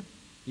engineer.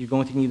 You're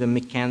going to need a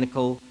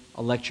mechanical,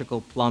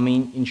 electrical,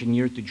 plumbing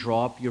engineer to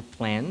draw up your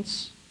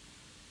plans.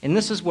 And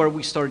this is where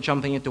we start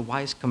jumping into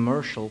why is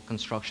commercial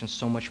construction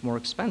so much more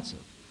expensive?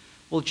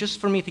 Well,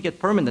 just for me to get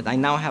permitted, I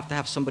now have to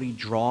have somebody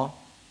draw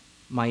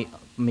my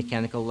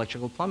mechanical,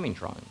 electrical, plumbing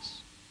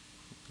drawings.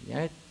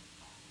 Yeah?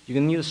 You're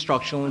going to need a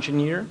structural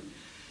engineer.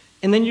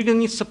 And then you're going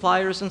to need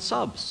suppliers and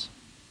subs.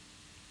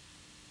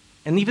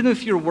 And even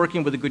if you're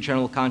working with a good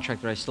general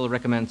contractor, I still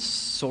recommend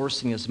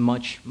sourcing as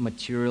much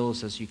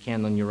materials as you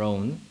can on your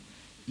own.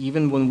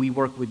 Even when we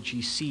work with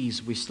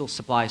GCs, we still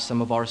supply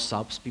some of our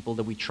subs, people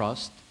that we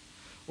trust.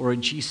 Or a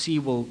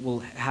GC will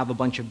have a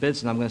bunch of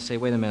bids, and I'm going to say,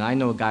 wait a minute, I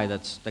know a guy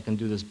that can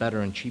do this better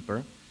and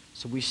cheaper.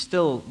 So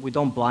we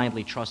don't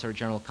blindly trust our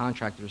general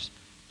contractors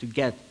to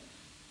get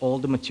all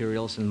the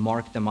materials and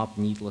mark them up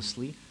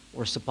needlessly,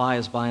 or supply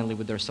us blindly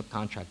with their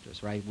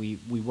subcontractors, right? We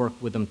work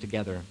with them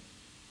together.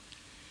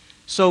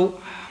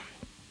 So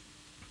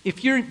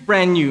if you're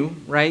brand new,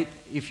 right,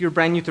 if you're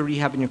brand new to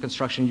rehab in your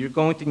construction, you're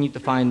going to need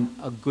to find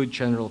a good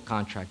general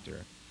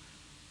contractor.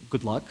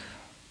 Good luck.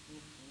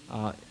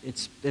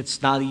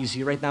 It's not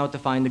easy right now to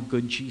find a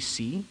good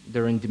GC.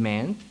 They're in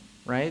demand,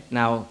 right?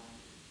 Now,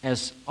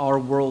 as our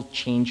world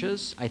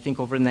changes, I think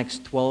over the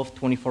next 12,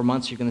 24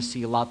 months, you're going to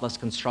see a lot less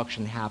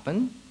construction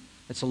happen.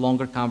 It's a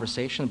longer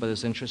conversation, but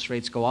as interest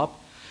rates go up,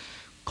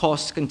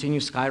 costs continue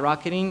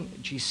skyrocketing.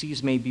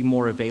 GCs may be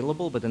more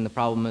available, but then the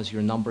problem is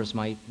your numbers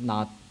might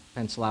not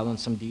pencil out on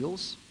some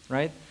deals,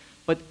 right?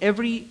 But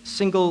every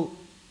single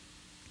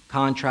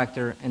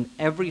contractor and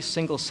every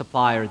single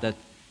supplier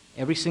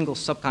every single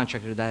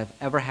subcontractor that I've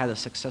ever had a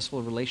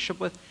successful relationship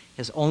with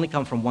has only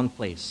come from one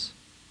place,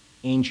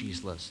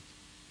 Angie's List.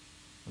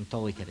 I'm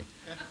totally kidding.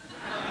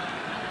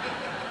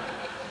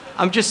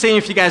 I'm just saying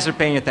if you guys are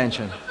paying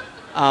attention.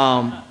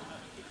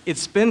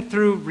 It's been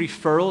through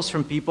referrals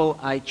from people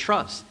I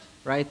trust,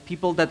 right?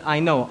 People that I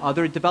know,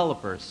 other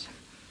developers.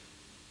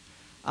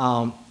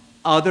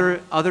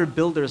 other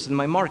builders in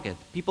my market,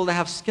 people that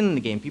have skin in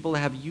the game, people that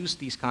have used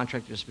these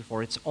contractors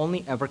before. It's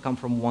only ever come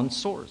from one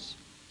source.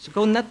 So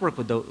go network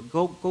with those,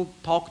 go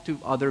talk to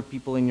other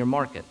people in your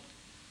market.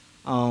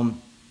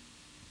 And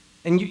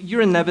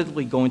you're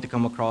inevitably going to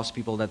come across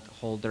people that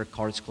hold their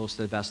cards close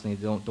to the vest and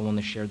they don't want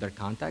to share their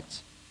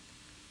contacts.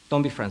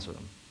 Don't be friends with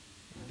them.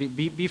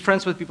 Be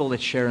friends with people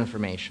that share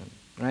information,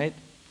 right?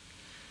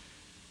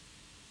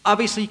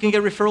 Obviously, you can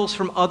get referrals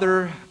from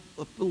other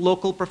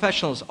local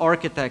professionals,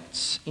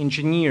 architects,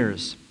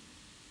 engineers.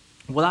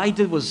 What I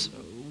did was,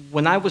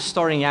 when I was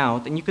starting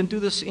out, and you can do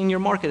this in your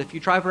market, if you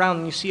drive around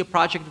and you see a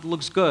project that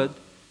looks good,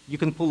 you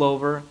can pull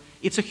over.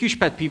 It's a huge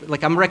pet peeve.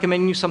 Like, I'm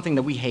recommending you something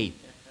that we hate,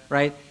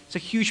 right? It's a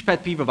huge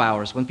pet peeve of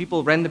ours. When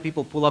random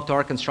people pull up to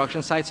our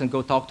construction sites and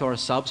go talk to our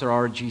subs or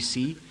our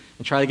GC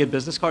and try to get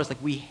business cards,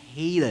 like, we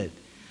hate it.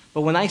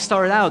 But when I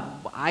started out,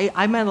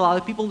 I met a lot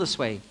of people this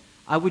way.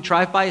 I would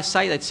drive by a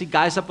site, I'd see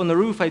guys up on the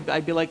roof,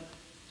 I'd be like,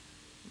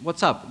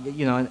 what's up?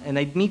 You know, and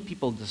I'd meet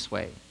people this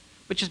way.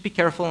 But just be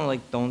careful and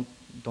like, don't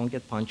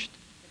get punched.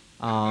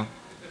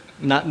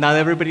 Not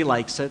everybody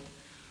likes it.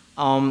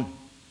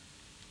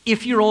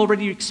 If you're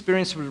already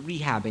experienced with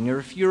rehabbing, or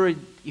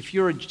if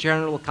you're a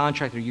general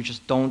contractor, you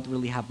just don't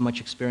really have much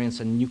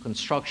experience in new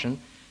construction,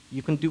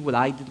 you can do what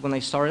I did when I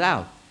started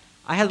out.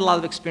 I had a lot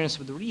of experience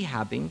with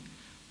rehabbing,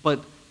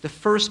 but the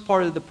first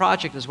part of the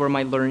project is where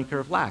my learning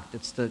curve lacked.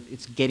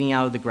 It's getting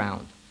out of the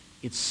ground.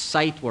 It's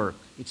site work.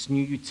 It's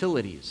new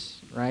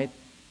utilities, right?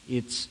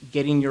 It's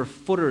getting your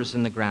footers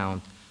in the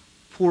ground,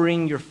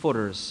 pouring your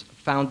footers,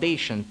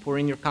 foundation,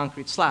 pouring your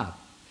concrete slab.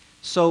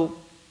 So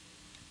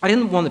I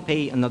didn't want to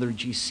pay another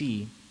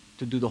GC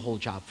to do the whole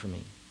job for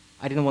me.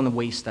 I didn't want to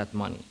waste that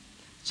money.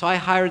 So I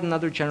hired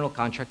another general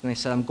contractor and I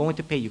said, I'm going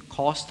to pay you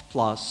cost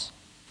plus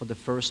for the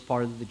first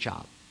part of the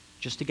job,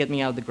 just to get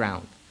me out of the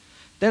ground.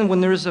 Then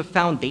when there's a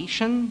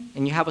foundation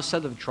and you have a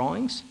set of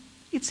drawings,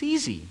 it's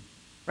easy,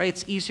 right?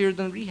 It's easier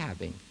than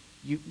rehabbing.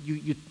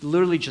 You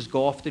literally just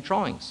go off the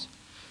drawings.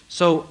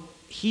 So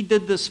he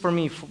did this for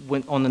me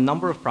on a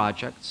number of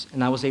projects,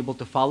 and I was able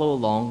to follow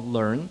along,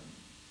 learn.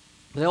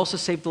 But I also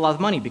saved a lot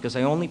of money because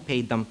I only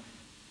paid them,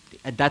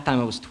 at that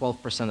time it was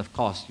 12% of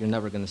cost. You're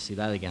never going to see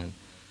that again.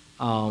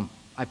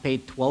 I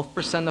paid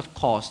 12% of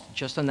cost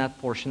just on that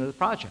portion of the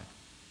project.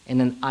 And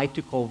then I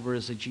took over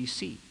as a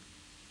GC.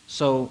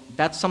 So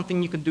that's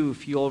something you can do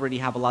if you already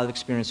have a lot of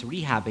experience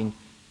rehabbing.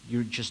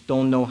 You just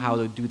don't know how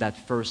to do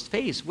that first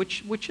phase,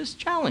 which is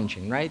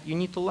challenging, right? You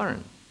need to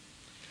learn.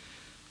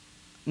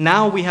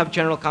 Now we have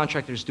general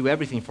contractors do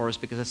everything for us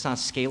because it's not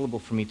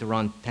scalable for me to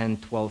run 10,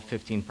 12,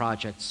 15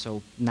 projects.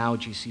 So now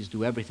GCs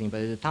do everything.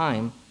 But at the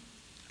time,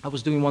 I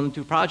was doing 1 or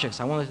 2 projects.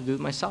 I wanted to do it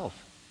myself.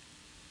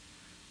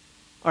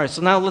 All right,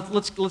 so now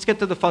let's get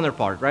to the funner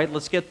part, right?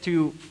 Let's get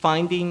to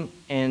finding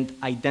and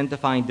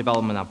identifying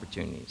development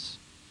opportunities.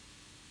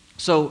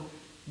 So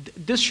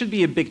this should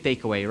be a big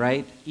takeaway,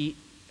 right?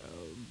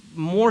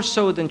 More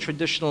so than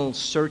traditional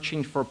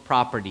searching for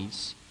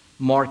properties,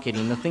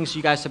 marketing, the things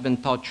you guys have been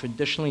taught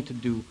traditionally to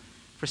do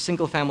for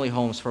single-family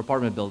homes, for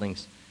apartment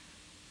buildings.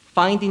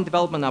 Finding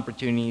development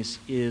opportunities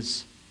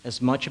is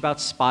as much about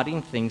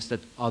spotting things that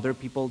other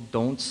people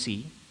don't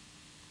see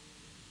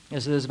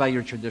as it is about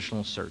your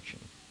traditional searching.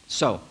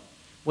 So,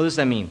 what does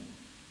that mean?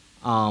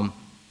 I'm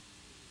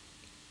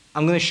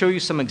going to show you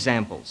some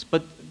examples,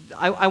 but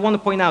I want to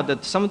point out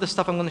that some of the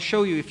stuff I'm going to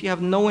show you, if you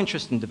have no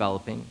interest in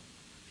developing,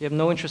 if you have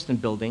no interest in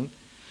building,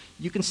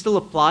 you can still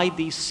apply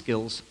these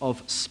skills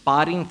of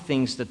spotting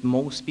things that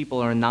most people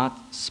are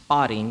not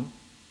spotting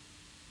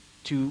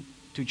to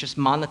just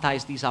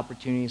monetize these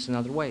opportunities in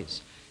other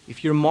ways.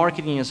 If you're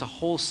marketing as a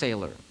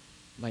wholesaler,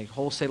 like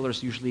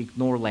wholesalers usually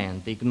ignore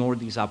land, they ignore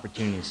these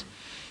opportunities.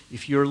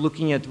 If you're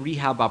looking at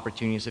rehab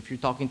opportunities, if you're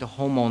talking to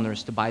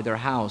homeowners to buy their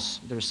house,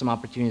 there's some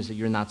opportunities that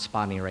you're not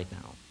spotting right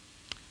now.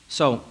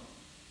 So,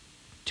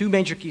 2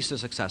 major keys to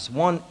success.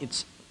 One,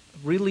 it's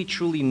really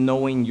truly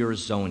knowing your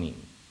zoning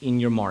in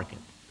your market.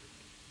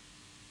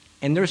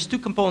 And there's 2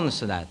 components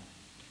to that.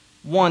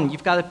 One,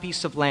 you've got a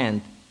piece of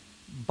land.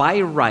 By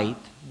right,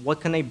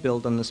 what can I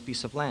build on this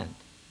piece of land?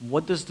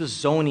 What does the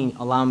zoning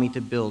allow me to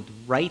build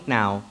right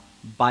now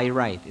by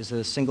right? Is it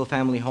a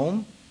single-family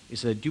home?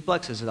 Is it a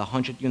duplex? Is it a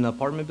 100-unit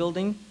apartment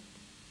building?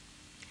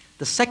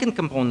 The second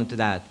component to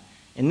that,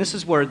 and this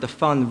is where this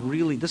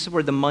is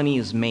where the money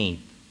is made,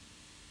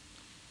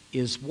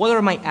 is what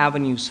are my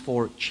avenues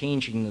for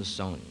changing the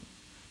zoning?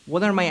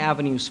 What are my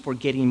avenues for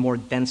getting more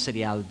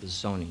density out of the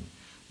zoning?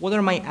 What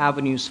are my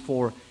avenues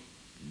for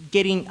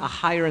getting a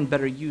higher and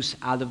better use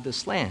out of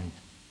this land?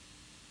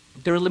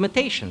 There are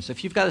limitations.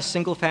 If you've got a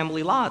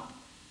single-family lot,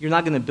 you're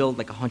not going to build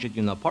like a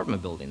 100-unit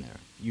apartment building there,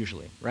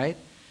 usually, right?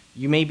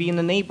 You may be in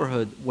a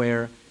neighborhood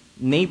where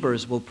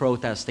neighbors will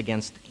protest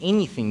against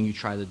anything you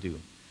try to do.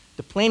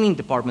 The planning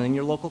department in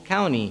your local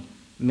county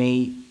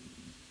may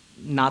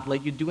not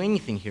let you do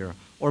anything here.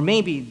 Or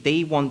maybe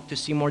they want to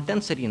see more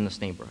density in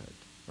this neighborhood,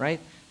 right?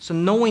 So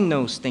knowing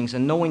those things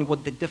and knowing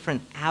what the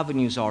different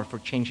avenues are for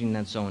changing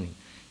that zoning.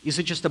 Is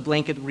it just a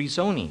blanket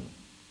rezoning?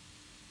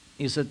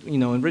 Is that,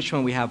 in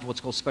Richmond we have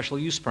what's called special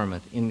use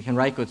permit. In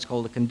Henrico it's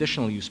called a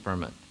conditional use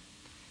permit.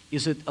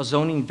 Is it a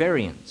zoning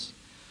variance?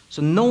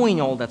 So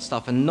knowing all that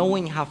stuff and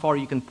knowing how far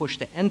you can push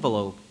the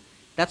envelope,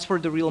 that's where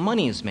the real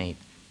money is made.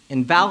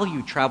 And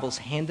value travels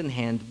hand in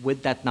hand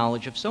with that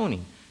knowledge of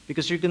zoning.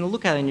 Because you're going to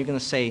look at it and you're going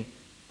to say,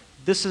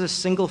 this is a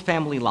single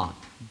family lot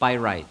by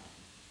right.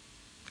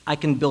 I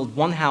can build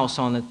one house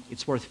on it,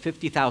 it's worth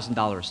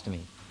 $50,000 to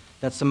me.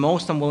 That's the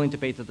most I'm willing to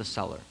pay to the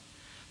seller.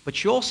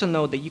 But you also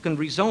know that you can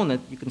rezone it,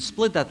 you can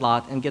split that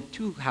lot and get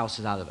 2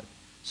 houses out of it.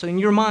 So in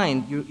your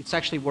mind, it's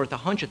actually worth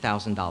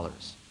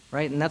 $100,000,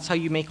 right? And that's how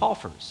you make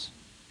offers.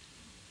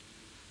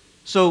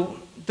 So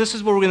this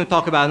is what we're going to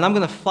talk about, and I'm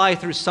going to fly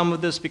through some of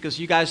this because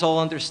you guys all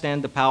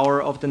understand the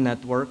power of the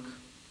network.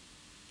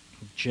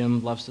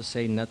 Jim loves to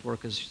say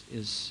network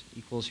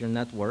equals your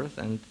net worth,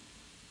 and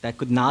that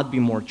could not be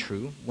more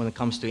true when it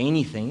comes to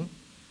anything.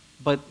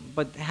 But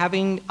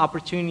having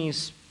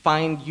opportunities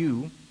find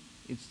you,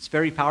 it's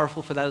very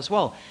powerful for that as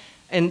well.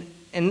 And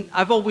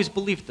I've always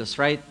believed this,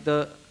 right?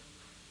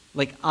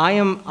 I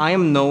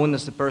am known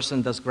as the person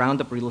that does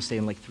ground up real estate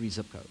in like 3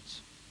 zip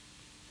codes.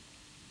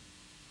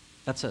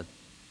 That's it.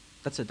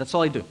 That's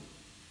all I do,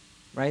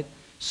 right?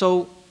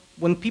 So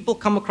when people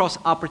come across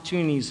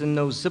opportunities in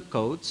those zip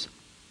codes,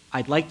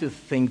 I'd like to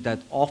think that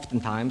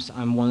oftentimes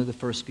I'm one of the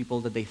first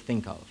people that they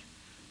think of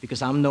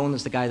because I'm known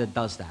as the guy that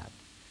does that.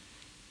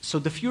 So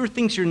the fewer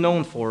things you're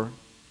known for,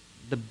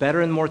 the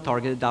better and more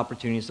targeted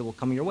opportunities that will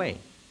come your way.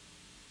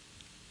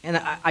 And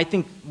I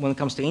think when it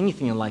comes to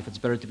anything in life, it's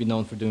better to be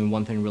known for doing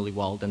one thing really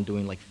well than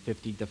doing like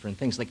 50 different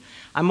things. Like,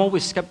 I'm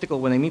always skeptical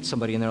when I meet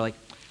somebody and they're like,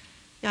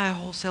 yeah, I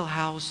wholesale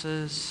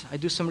houses, I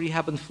do some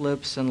rehab and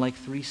flips in like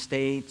 3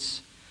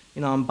 states,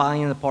 I'm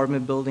buying an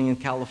apartment building in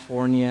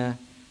California.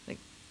 Like,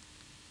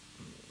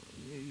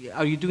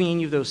 are you doing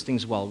any of those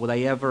things well? Would I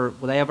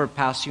ever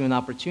pass you an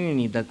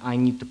opportunity that I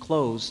need to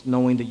close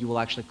knowing that you will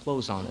actually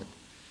close on it?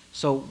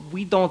 So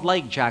we don't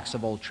like jacks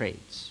of all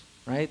trades,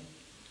 right?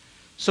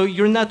 So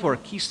your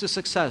network, keys to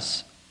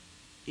success,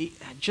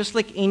 just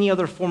like any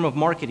other form of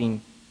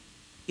marketing,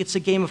 it's a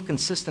game of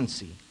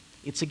consistency.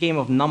 It's a game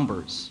of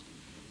numbers,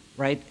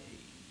 right?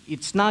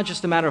 It's not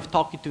just a matter of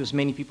talking to as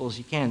many people as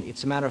you can.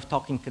 It's a matter of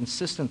talking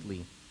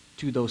consistently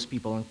to those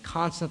people and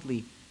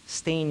constantly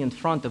staying in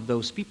front of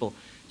those people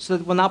so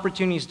that when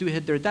opportunities do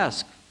hit their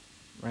desk,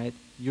 right,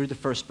 you're the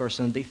first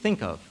person they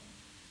think of.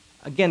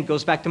 Again,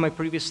 goes back to my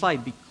previous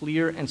slide. Be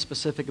clear and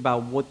specific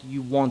about what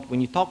you want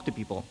when you talk to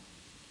people.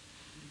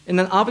 And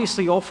then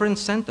obviously offer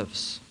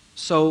incentives.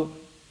 So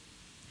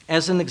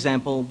as an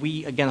example,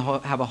 we again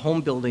have a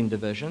home building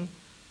division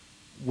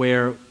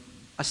where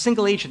a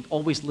single agent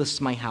always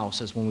lists my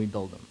houses when we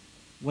build them.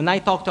 When I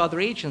talk to other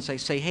agents, I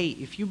say, hey,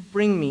 if you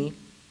bring me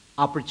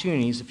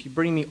opportunities, if you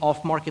bring me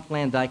off-market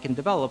land that I can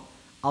develop,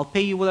 I'll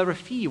pay you whatever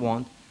fee you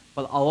want,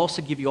 but I'll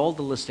also give you all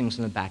the listings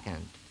in the back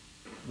end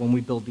when we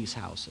build these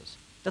houses.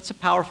 That's a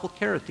powerful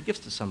carrot to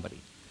give to somebody.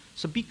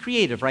 So be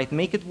creative, right?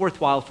 Make it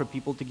worthwhile for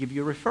people to give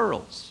you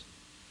referrals.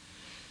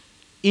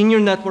 In your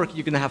network,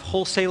 you're going to have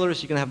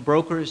wholesalers, you're going to have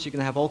brokers, you're going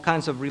to have all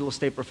kinds of real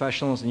estate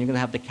professionals, and you're going to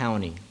have the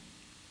county.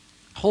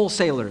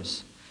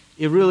 Wholesalers,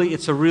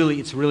 it's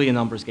really a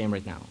numbers game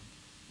right now.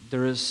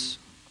 There is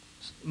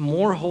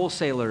more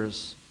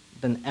wholesalers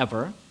than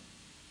ever.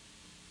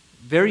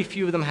 Very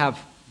few of them have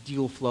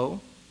deal flow.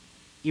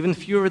 Even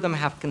fewer of them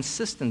have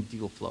consistent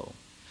deal flow.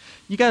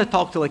 You got to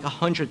talk to like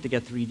 100 to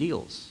get 3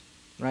 deals,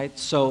 right?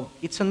 So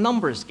it's a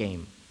numbers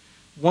game.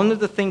 One of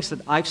the things that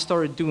I've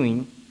started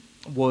doing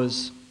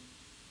was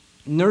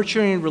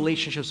nurturing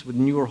relationships with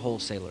newer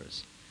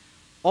wholesalers.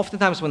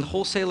 Oftentimes when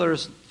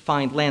wholesalers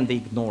find land, they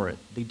ignore it.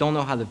 They don't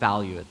know how to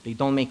value it. They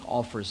don't make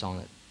offers on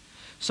it.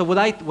 So what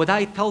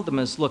I tell them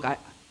is, look,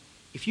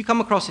 if you come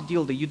across a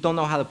deal that you don't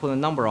know how to put a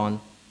number on,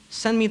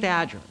 send me the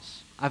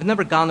address. I've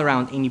never gone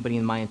around anybody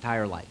in my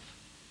entire life.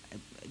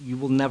 You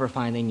will never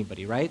find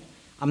anybody, right?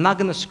 I'm not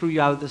going to screw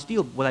you out of this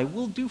deal. What I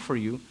will do for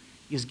you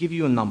is give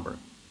you a number.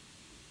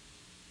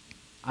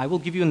 I will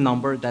give you a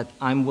number that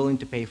I'm willing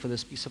to pay for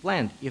this piece of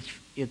land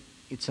if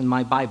it's in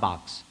my buy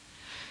box.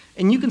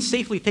 And you can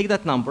safely take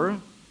that number,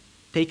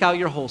 take out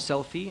your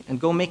wholesale fee, and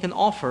go make an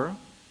offer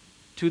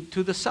to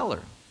the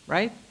seller,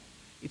 right?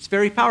 It's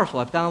very powerful.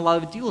 I've done a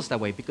lot of deals that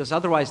way because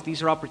otherwise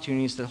these are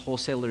opportunities that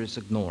wholesalers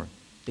ignore.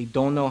 They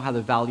don't know how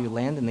to value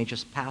land and they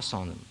just pass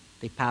on them.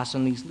 They pass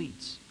on these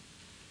leads.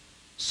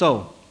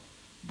 So,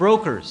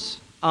 brokers,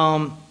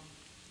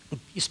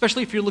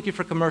 especially if you're looking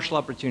for commercial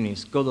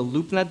opportunities, go to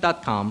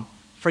loopnet.com.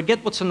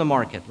 Forget what's on the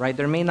market, right?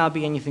 There may not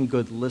be anything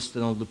good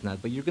listed on LoopNet,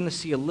 but you're going to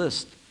see a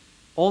list.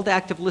 All the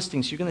active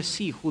listings, you're going to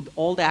see who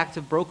all the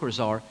active brokers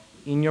are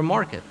in your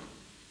market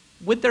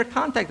with their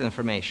contact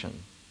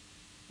information.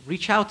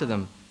 Reach out to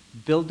them.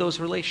 Build those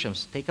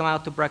relationships. Take them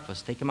out to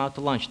breakfast. Take them out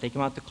to lunch. Take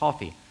them out to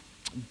coffee.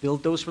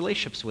 Build those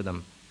relationships with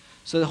them.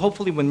 So that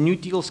hopefully when new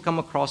deals come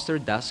across their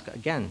desk,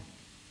 again,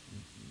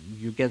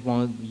 you get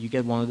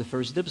one of the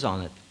first dibs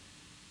on it.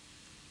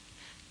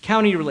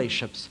 County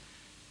relationships.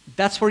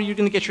 That's where you're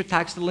going to get your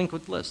tax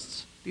delinquent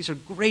lists. These are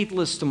great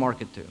lists to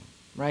market to.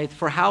 right?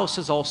 For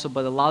houses also,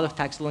 but a lot of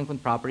tax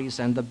delinquent properties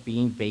end up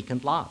being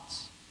vacant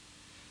lots.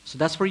 So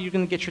that's where you're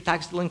going to get your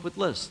tax delinquent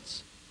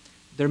lists.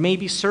 There may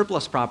be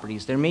surplus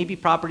properties. There may be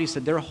properties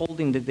that they're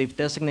holding that they've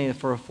designated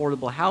for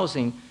affordable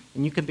housing,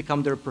 and you can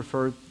become their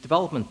preferred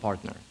development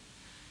partner.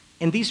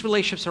 And these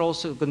relationships are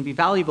also going to be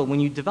valuable when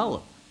you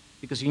develop,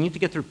 because you need to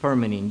get through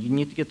permitting, you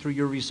need to get through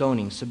your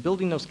rezoning. So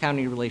building those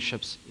county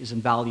relationships is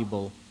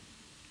invaluable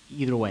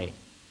either way.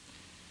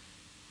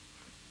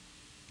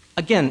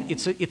 Again,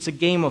 it's a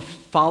game of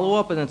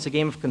follow-up and it's a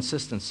game of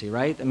consistency,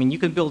 right? I mean, you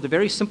can build a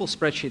very simple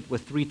spreadsheet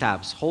with 3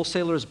 tabs: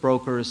 wholesalers,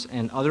 brokers,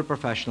 and other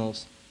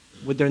professionals,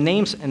 with their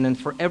names, and then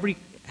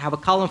have a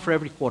column for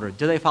every quarter.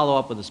 Did I follow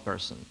up with this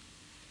person?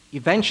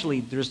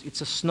 Eventually,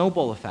 it's a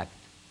snowball effect,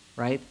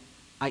 right?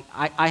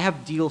 I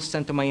have deals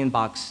sent to my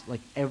inbox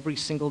like every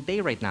single day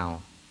right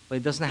now, but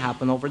it doesn't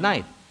happen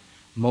overnight.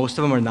 Most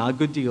of them are not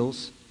good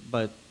deals,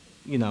 but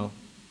you know,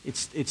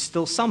 it's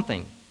still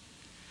something.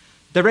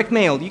 Direct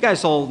mail, you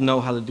guys all know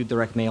how to do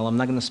direct mail. I'm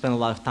not going to spend a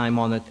lot of time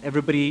on it.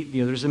 Everybody,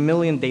 you know, there's a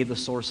million data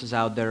sources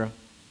out there.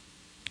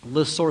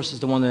 Listsource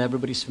is the one that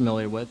everybody's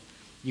familiar with.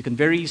 You can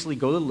very easily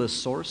go to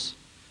listsource.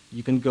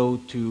 You can go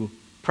to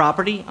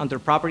property, under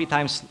property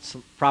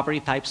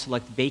type,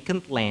 select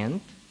vacant land,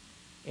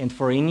 and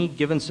for any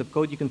given zip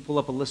code, you can pull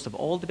up a list of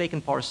all the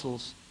vacant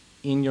parcels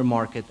in your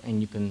market,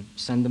 and you can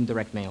send them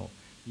direct mail.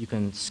 You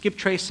can skip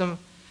trace them,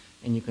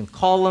 and you can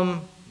call them,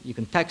 you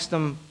can text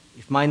them.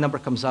 If my number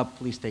comes up,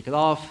 please take it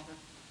off.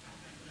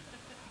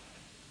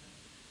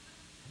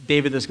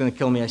 David is going to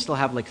kill me. I still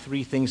have like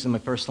 3 things in my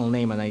personal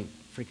name, and I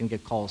freaking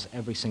get calls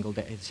every single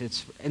day.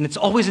 And it's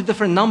always a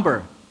different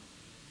number.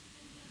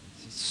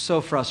 It's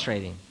so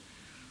frustrating.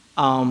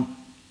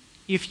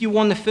 If you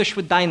want to fish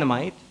with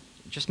dynamite,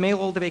 just mail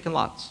all the vacant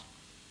lots.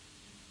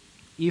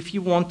 If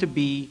you want to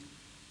be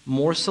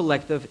more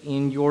selective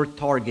in your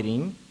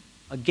targeting,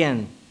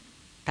 again,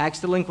 tax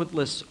delinquent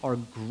lists are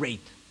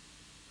great.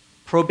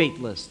 Probate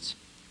lists.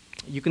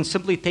 You can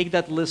simply take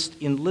that list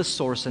in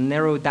listsource and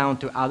narrow it down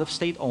to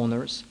out-of-state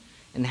owners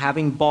and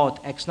having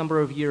bought X number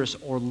of years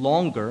or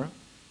longer,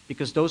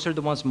 because those are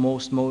the ones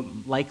most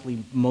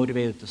likely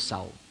motivated to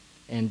sell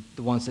and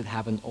the ones that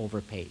haven't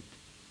overpaid,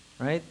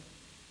 right?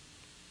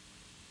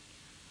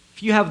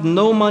 If you have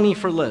no money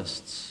for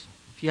lists,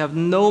 if you have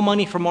no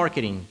money for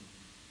marketing,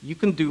 you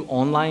can do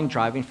online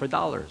driving for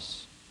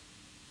dollars.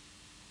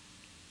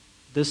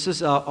 This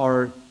is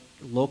our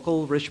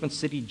local Richmond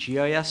City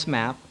GIS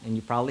map, and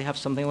you probably have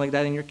something like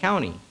that in your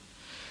county.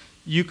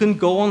 You can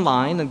go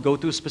online and go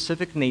to a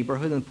specific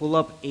neighborhood and pull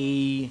up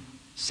a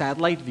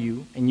satellite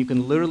view, and you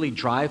can literally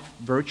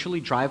virtually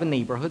drive a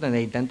neighborhood and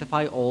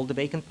identify all the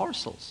vacant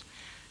parcels.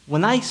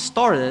 When I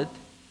started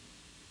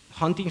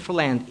hunting for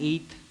land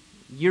 8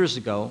 years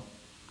ago,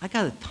 I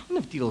got a ton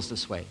of deals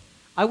this way.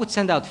 I would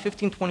send out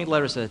 15, 20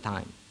 letters at a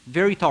time,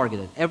 very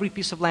targeted. Every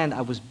piece of land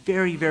I was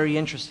very, very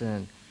interested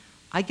in,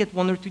 I get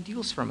 1 or 2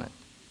 deals from it.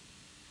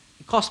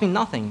 It cost me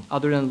nothing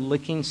other than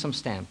licking some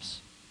stamps.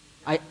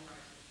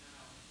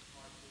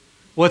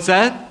 What's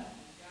that?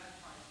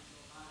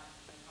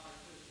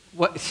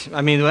 What?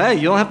 I mean, well,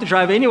 you don't have to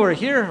drive anywhere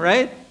here,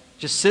 right?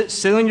 Just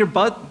sit on your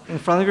butt in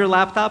front of your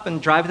laptop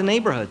and drive the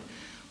neighborhood.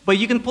 But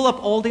you can pull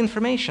up all the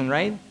information,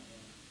 right?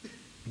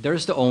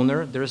 There's the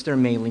owner, there's their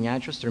mailing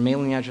address. Their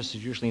mailing address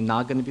is usually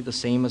not going to be the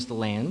same as the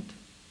land,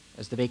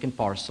 as the vacant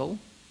parcel,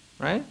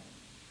 right?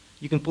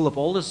 You can pull up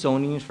all the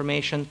zoning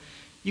information.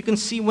 You can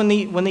see when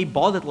they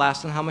bought it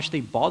last and how much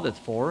they bought it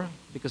for,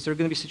 because there are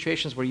going to be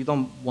situations where you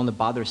don't want to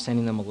bother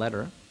sending them a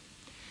letter.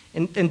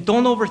 And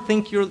don't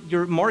overthink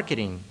your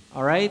marketing,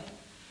 all right?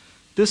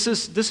 This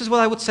is what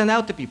I would send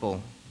out to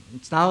people.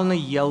 It's not on a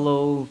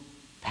yellow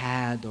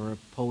pad or a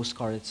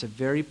postcard. It's a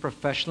very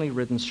professionally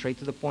written, straight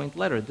to the point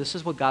letter. This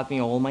is what got me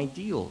all my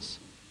deals.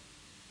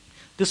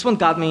 This one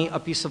got me a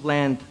piece of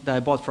land that I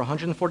bought for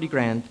 140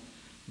 grand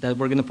that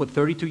we're going to put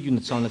 32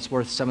 units on. It's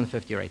worth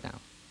 750 right now.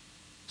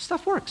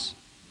 Stuff works,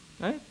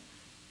 right?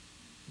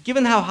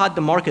 Given how hot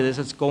the market is,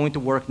 it's going to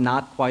work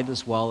not quite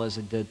as well as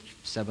it did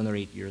 7 or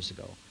 8 years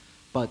ago.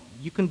 But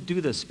you can do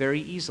this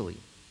very easily,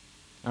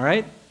 all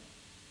right?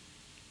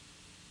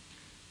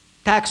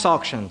 Tax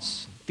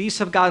auctions. These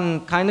have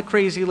gotten kind of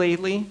crazy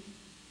lately,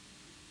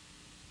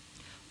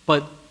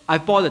 but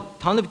I've bought a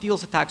ton of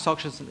deals at tax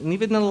auctions, and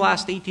even in the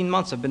last 18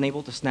 months, I've been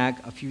able to snag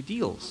a few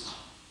deals,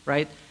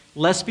 right?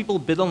 Less people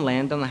bid on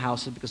land than the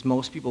houses because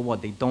most people,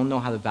 they don't know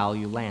how to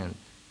value land.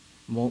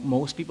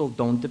 Most people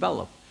don't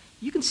develop.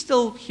 You can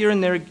still here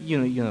and there,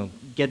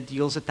 get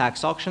deals at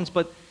tax auctions,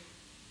 but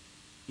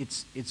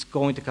it's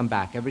going to come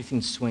back.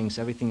 Everything swings.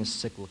 Everything is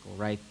cyclical,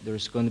 right?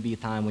 There's going to be a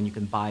time when you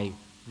can buy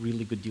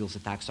really good deals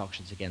at tax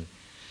auctions again.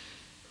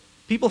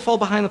 People fall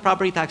behind the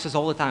property taxes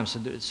all the time, so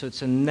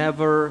it's a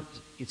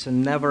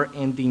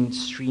never-ending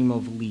stream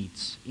of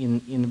leads.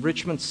 In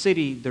Richmond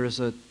City, there's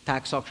a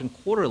tax auction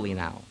quarterly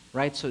now,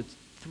 right? So it's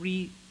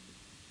 3-4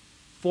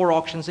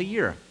 auctions a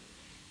year,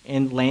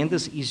 and land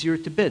is easier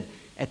to bid.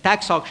 At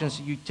tax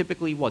auctions, you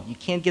typically You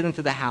can't get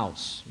into the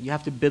house. You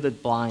have to bid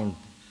it blind.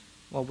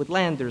 Well, with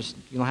land, you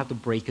don't have to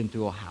break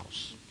into a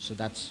house, so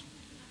that's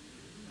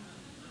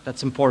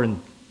That's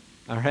important,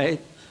 all right?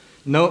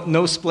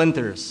 No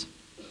splinters.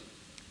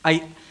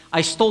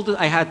 I stole it.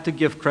 I had to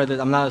give credit.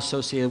 I'm not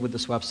associated with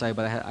this website,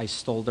 but I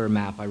stole their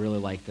map. I really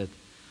liked it.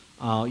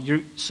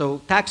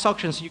 So tax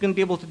auctions, you can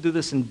be able to do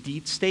this in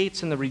deed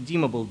states and the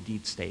redeemable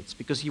deed states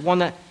because you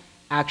want to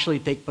actually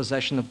take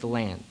possession of the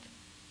land.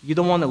 You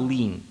don't want a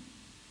lien.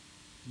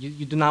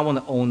 You do not want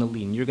to own a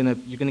lien. You're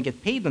gonna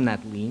get paid on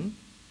that lien,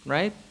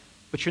 right?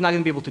 But you're not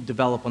going to be able to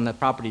develop on that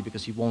property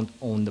because you won't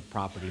own the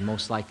property,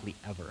 most likely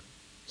ever.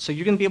 So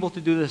you're going to be able to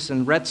do this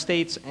in red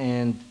states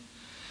and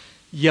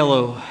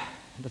yellow.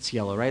 That's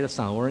yellow, right? That's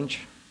not orange.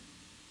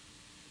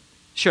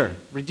 Sure,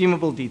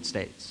 redeemable deed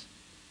states.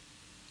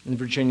 And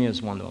Virginia is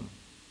one of them.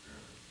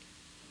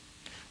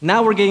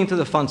 Now we're getting to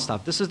the fun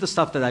stuff. This is the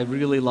stuff that I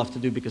really love to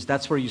do because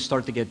that's where you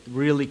start to get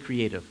really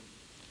creative.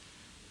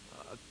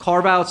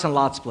 Carve-outs and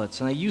lot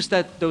splits. And I use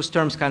those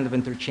terms kind of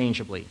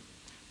interchangeably.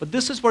 But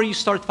this is where you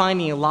start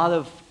finding a lot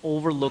of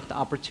overlooked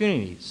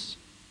opportunities.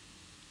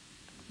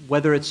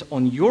 Whether it's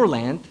on your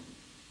land,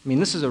 I mean,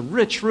 this is a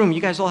rich room. You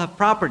guys all have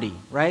property,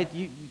 right?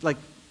 Like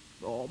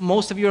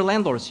most of your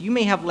landlords, you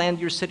may have land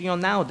you're sitting on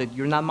now that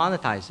you're not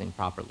monetizing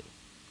properly,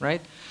 right?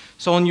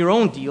 So on your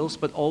own deals,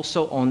 but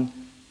also on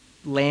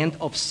land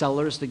of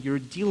sellers that you're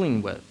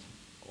dealing with,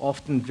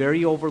 often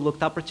very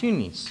overlooked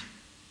opportunities.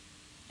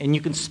 And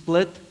you can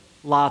split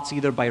lots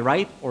either by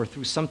right or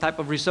through some type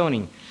of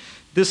rezoning.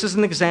 This is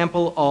an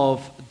example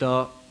of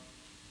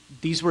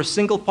these were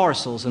single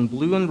parcels in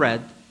blue and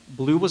red.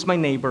 Blue was my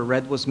neighbor,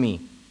 red was me.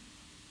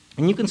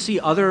 And you can see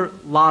other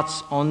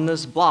lots on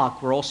this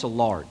block were also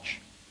large.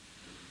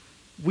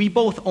 We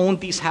both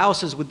owned these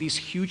houses with these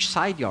huge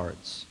side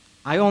yards.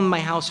 I owned my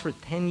house for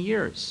 10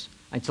 years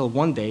until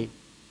one day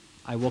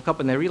I woke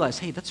up and I realized,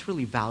 hey, that's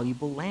really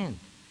valuable land.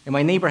 And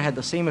my neighbor had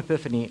the same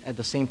epiphany at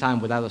the same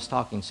time without us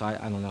talking, so I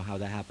don't know how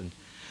that happened.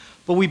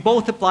 But we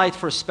both applied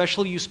for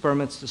special use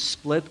permits to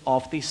split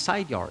off these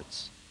side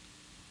yards.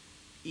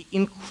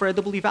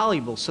 Incredibly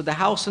valuable. So the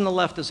house on the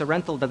left is a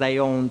rental that I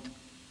owned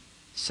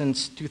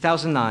since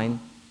 2009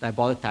 that I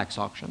bought at tax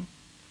auction.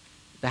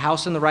 The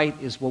house on the right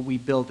is what we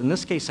built. In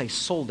this case, I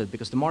sold it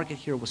because the market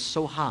here was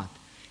so hot.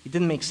 It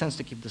didn't make sense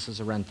to keep this as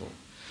a rental.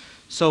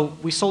 So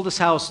we sold this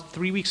house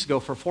 3 weeks ago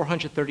for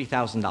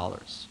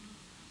 $430,000.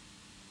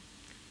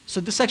 So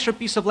this extra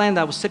piece of land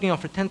that I was sitting on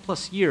for 10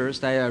 plus years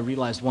that I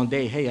realized one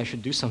day, hey, I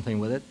should do something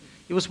with it,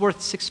 it was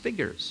worth 6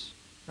 figures,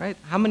 right?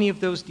 How many of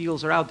those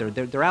deals are out there?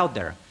 They're out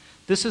there.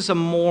 This is a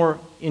more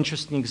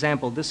interesting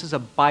example. This is a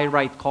by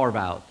right carve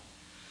out.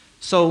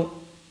 So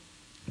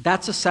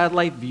that's a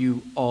satellite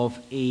view of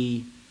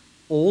a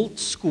old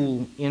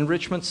school in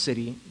Richmond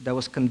City that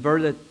was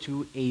converted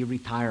to a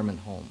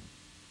retirement home.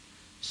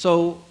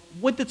 So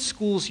what did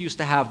schools used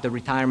to have that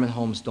retirement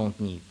homes don't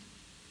need?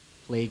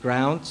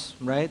 Playgrounds,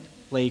 right?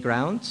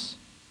 Playgrounds,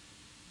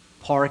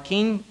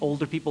 parking.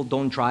 Older people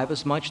don't drive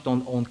as much,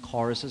 don't own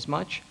cars as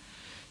much.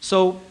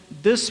 So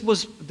this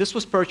was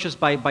purchased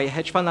by a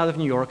hedge fund out of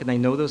New York, and I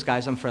know those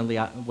guys, I'm friendly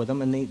with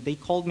them, and they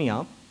called me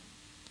up,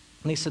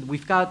 and they said, we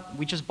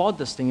just bought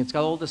this thing, it's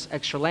got all this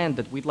extra land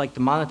that we'd like to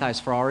monetize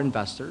for our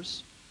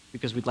investors,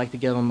 because we'd like to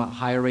give them a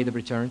higher rate of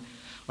return.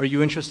 Are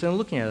you interested in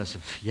looking at it? I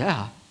said,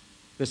 yeah.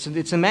 It's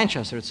in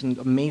Manchester, it's an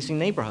amazing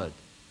neighborhood.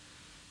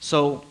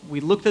 So we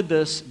looked at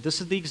this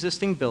is the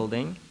existing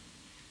building,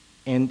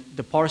 and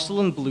the parcel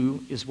in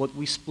blue is what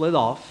we split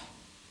off.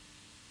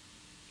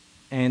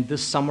 And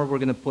this summer, we're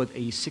going to put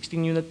a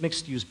 16-unit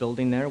mixed-use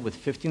building there with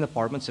 15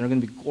 apartments, and they're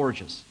going to be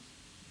gorgeous.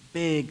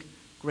 Big,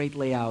 great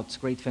layouts,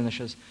 great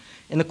finishes,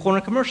 in the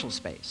corner commercial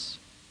space.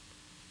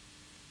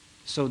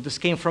 So this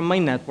came from my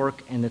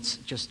network, and it's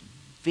just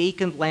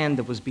vacant land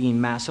that was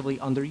being massively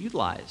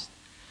underutilized.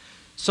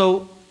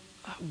 So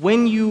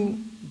when you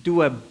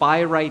do a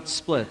by-right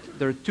split,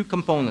 there are 2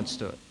 components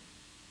to it.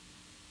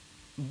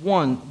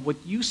 One, what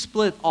you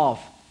split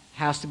off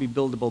has to be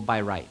buildable by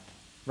right,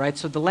 right?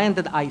 So the land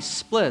that I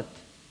split,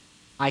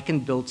 I can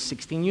build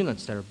 16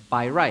 units there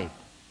by right.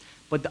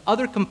 But the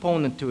other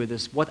component to it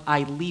is what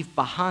I leave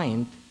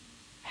behind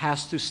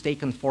has to stay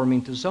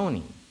conforming to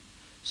zoning.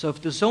 So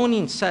if the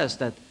zoning says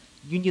that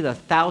you need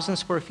 1,000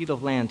 square feet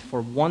of land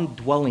for 1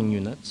 dwelling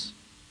units,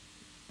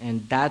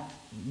 and that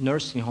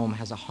nursing home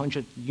has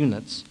 100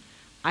 units,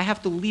 I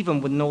have to leave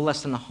them with no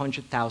less than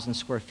 100,000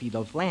 square feet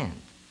of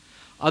land.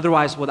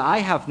 Otherwise, what I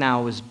have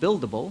now is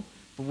buildable,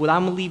 but what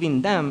I'm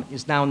leaving them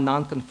is now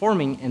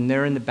non-conforming, and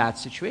they're in a bad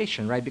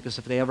situation, right? Because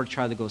if they ever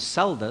try to go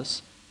sell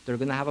this, they're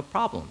going to have a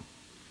problem.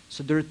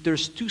 So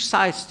there's 2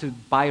 sides to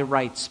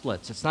by-right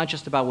splits. It's not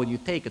just about what you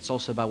take, it's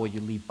also about what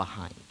you leave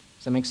behind.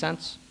 Does that make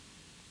sense?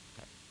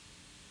 Okay.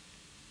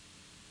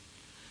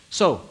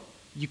 So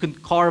you can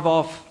carve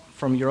off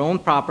from your own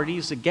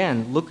properties.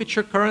 Again, look at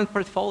your current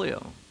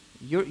portfolio.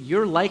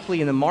 You're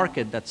likely in a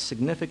market that's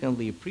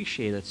significantly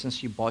appreciated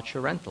since you bought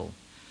your rental.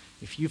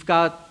 If you've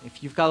got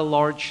a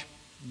large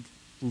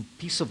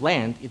piece of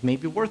land, it may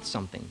be worth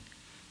something.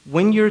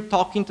 When you're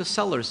talking to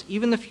sellers,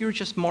 even if you're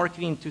just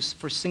marketing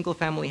for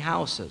single-family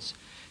houses,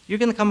 you're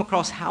going to come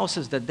across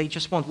houses that they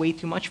just want way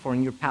too much for,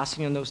 and you're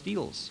passing on those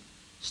deals.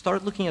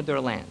 Start looking at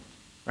their land.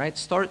 right?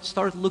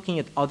 Start looking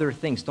at other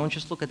things. Don't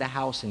just look at the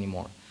house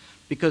anymore.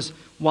 Because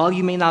while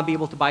you may not be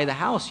able to buy the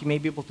house, you may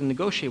be able to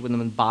negotiate with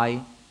them and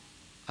buy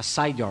a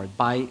side yard,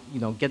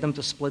 get them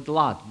to split the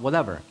lot,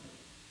 whatever.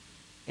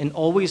 And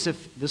always,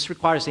 if this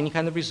requires any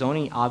kind of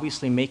rezoning,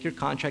 obviously make your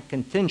contract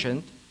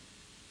contingent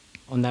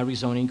on that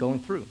rezoning going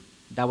through.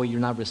 That way you're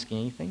not risking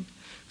anything,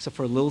 except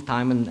for a little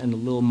time and a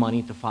little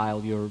money to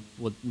file your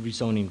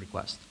rezoning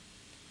request.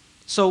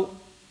 So,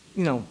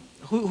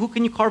 who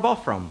can you carve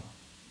off from?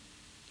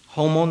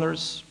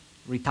 Homeowners,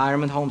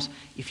 retirement homes.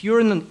 If you're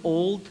in an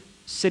old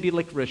city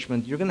like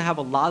Richmond, you're going to have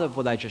a lot of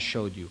what I just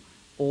showed you.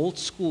 Old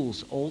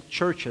schools, old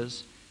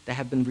churches that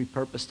have been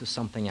repurposed to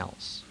something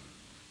else,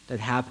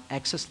 that have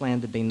excess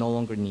land that they no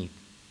longer need.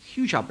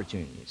 Huge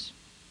opportunities.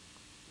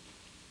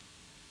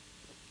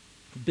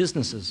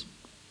 Businesses,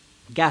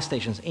 gas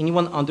stations,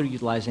 anyone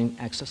underutilizing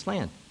excess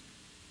land.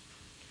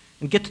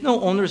 And get to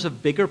know owners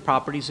of bigger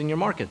properties in your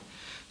market.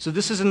 So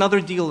this is another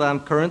deal that I'm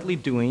currently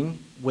doing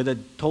with a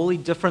totally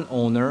different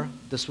owner.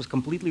 This was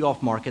completely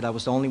off market. I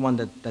was the only one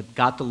that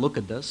got to look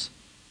at this.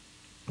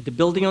 The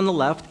building on the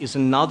left is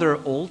another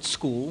old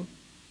school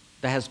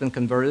that has been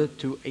converted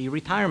to a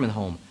retirement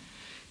home.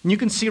 And you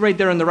can see right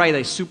there on the right,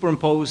 I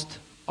superimposed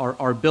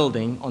our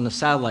building on the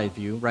satellite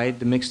view, right?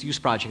 The mixed-use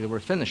project that we're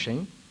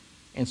finishing.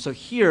 And so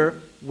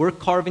here, we're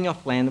carving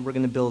off land and we're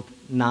going to build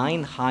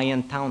 9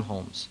 high-end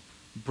townhomes.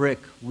 Brick,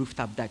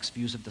 rooftop decks,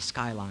 views of the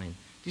skyline.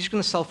 These are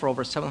going to sell for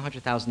over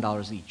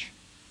 $700,000 each.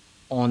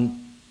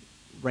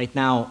 Right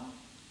now,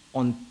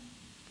 on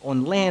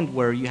land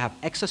where you have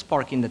excess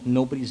parking that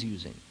nobody's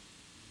using.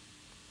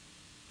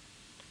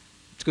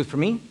 It's good for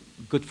me,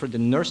 good for the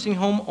nursing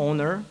home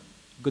owner,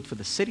 good for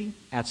the city,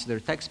 adds to their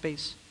tax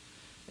base,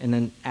 and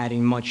then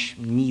adding much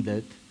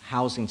needed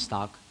housing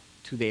stock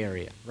to the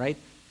area, right?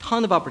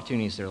 Ton of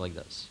opportunities there like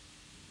this.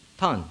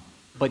 Ton.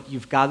 But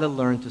you've got to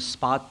learn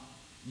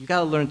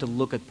to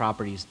look at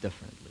properties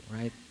differently,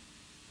 right?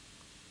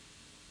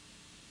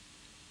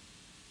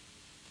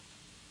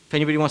 If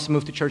anybody wants to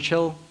move to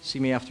Churchill, see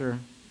me after.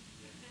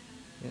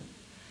 Yeah.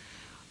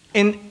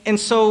 And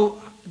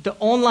so the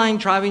online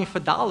driving for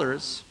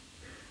dollars,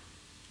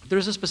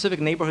 there's a specific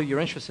neighborhood you're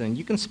interested in.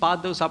 You can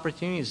spot those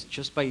opportunities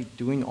just by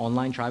doing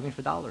online driving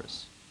for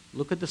dollars.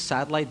 Look at the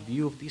satellite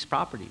view of these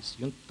properties.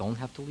 You don't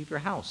have to leave your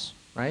house,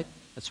 right?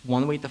 That's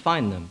one way to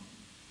find them.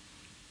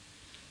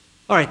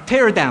 All right,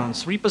 tear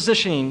downs,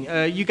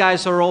 repositioning. You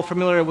guys are all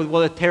familiar with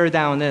what a tear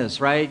down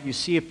is, right? You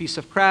see a piece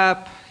of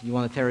crap, you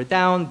want to tear it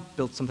down,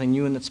 build something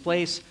new in its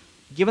place.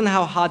 Given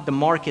how hot the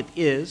market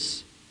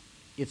is,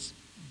 it's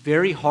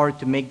very hard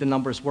to make the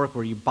numbers work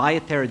where you buy a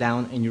tear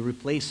down and you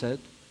replace it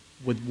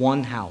with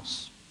one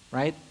house,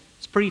 right?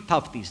 It's pretty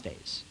tough these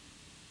days.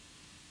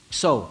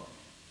 So,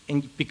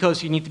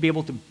 because you need to be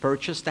able to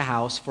purchase the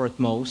house for at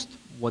most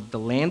what the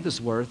land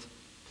is worth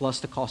plus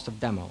the cost of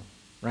demo,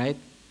 right?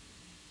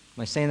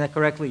 Am I saying that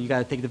correctly? You got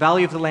to take the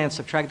value of the land,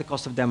 subtract the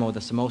cost of demo.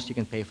 That's the most you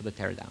can pay for the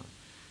tear down.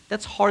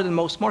 That's hard in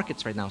most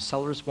markets right now.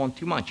 Sellers want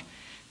too much.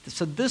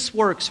 So this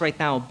works right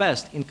now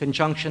best in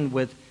conjunction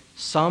with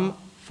some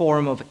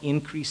form of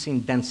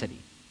increasing density.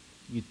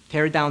 You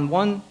tear down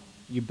one,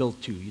 you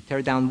build 2. You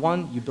tear down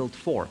 1, you build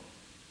 4.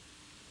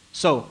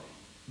 So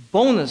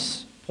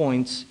bonus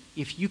points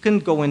if you can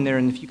go in there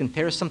and if you can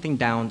tear something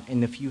down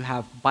and if you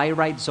have by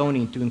right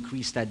zoning to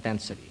increase that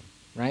density,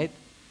 right?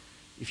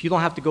 If you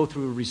don't have to go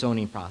through a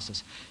rezoning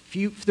process.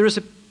 If there's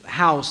a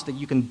house that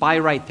you can by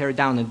right tear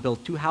down and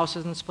build 2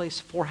 houses in this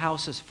place, 4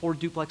 houses, 4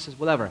 duplexes,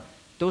 whatever,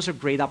 those are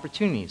great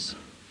opportunities.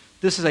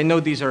 I know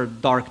these are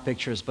dark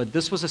pictures, but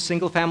this was a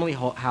single family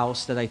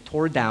house that I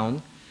tore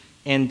down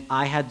and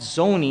I had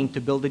zoning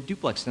to build a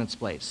duplex in its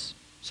place.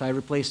 So I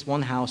replaced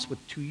 1 house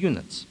with 2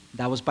 units.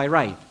 That was by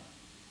right.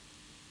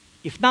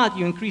 If not,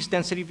 you increase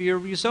density via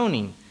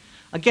rezoning.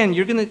 Again,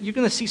 you're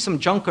gonna see some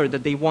junker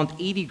that they want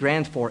 80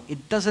 grand for.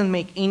 It doesn't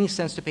make any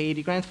sense to pay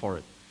 80 grand for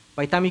it.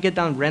 By the time you get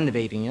done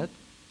renovating it,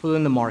 put it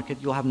in the market,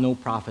 you'll have no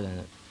profit in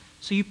it.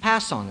 So you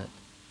pass on it.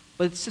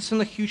 But it sits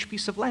on a huge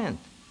piece of land.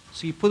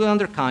 So you put it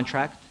under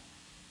contract,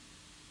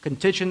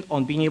 contingent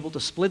on being able to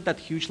split that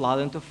huge lot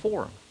into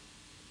 4.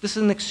 This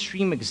is an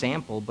extreme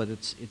example, but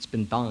it's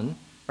been done,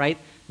 right?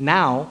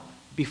 Now,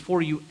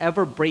 before you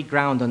ever break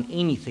ground on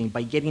anything,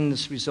 by getting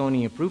this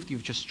rezoning approved,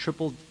 you've just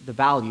tripled the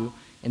value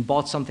and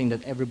bought something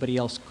that everybody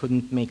else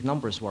couldn't make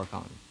numbers work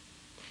on.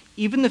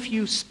 Even if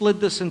you split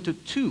this into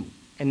 2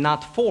 and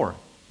not 4,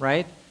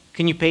 right?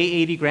 Can you pay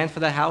 80 grand for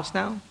that house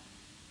now?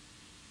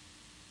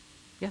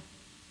 Yeah.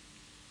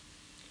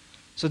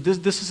 So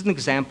this is an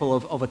example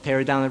of a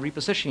tear down and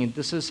repositioning.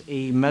 This is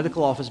a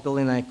medical office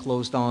building that I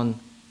closed on,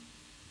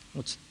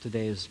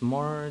 today is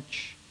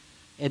March,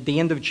 at the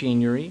end of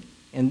January.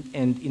 And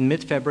in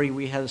mid-February,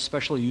 we had a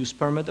special use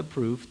permit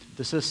approved.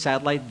 This is a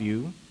satellite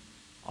view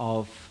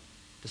of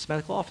this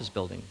medical office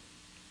building.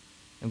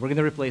 And we're going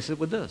to replace it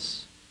with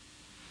this.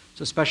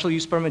 So special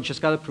use permit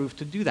just got approved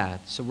to do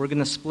that. So we're going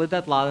to split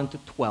that lot into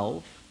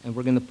 12, and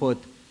we're going to put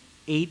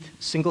 8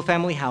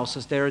 single-family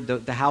houses there.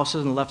 The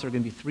houses on the left are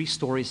going to be 3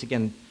 stories.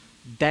 Again,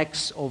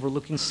 decks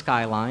overlooking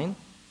skyline.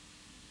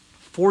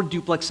 4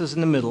 duplexes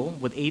in the middle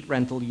with 8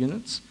 rental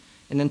units,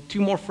 and then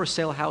 2 more for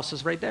sale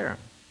houses right there.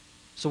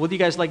 So what do you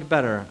guys like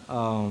better?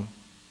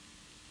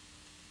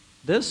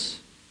 This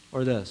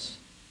or this?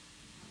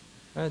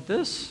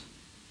 This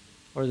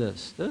or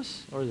this?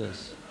 This or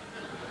this?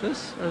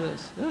 This or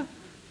this? Yeah.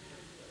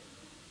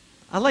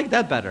 I like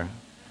that better.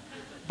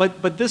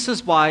 But this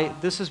is why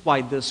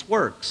this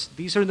works.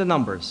 These are the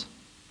numbers.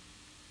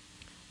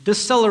 This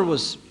seller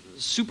was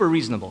super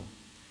reasonable.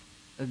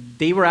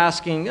 They were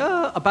asking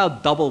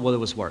about double what it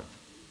was worth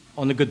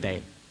on a good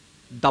day.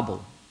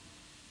 Double,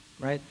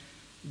 right?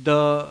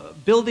 The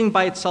building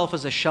by itself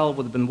as a shell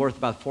would have been worth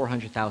about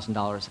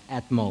 $400,000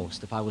 at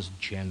most if I was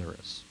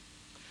generous.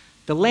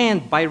 The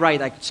land, by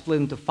right, I could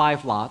split into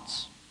 5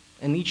 lots,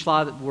 and each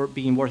lot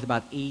being worth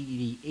about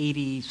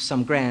 80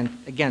 some grand,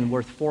 again,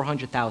 worth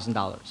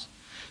 $400,000.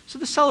 So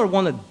the seller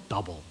wanted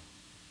double.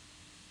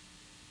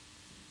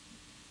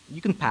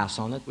 You can pass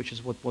on it, which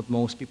is what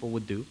most people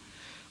would do.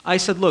 I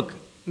said, look,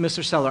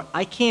 Mr. Seller,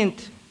 I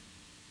can't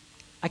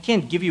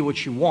give you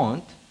what you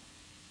want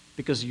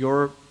because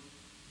your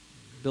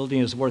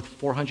building is worth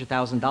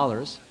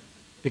 $400,000.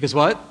 Because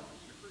what?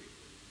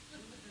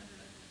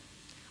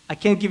 I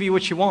can't give you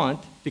what you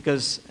want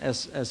because,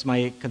 as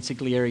my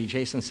consigliere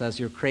Jason says,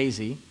 you're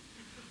crazy.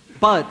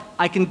 But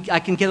I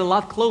can get a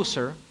lot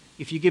closer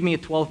if you give me a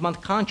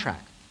 12-month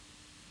contract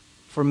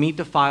for me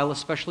to file a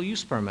special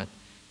use permit.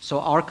 So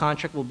our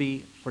contract will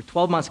be for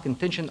 12 months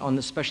contingent on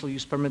the special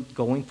use permit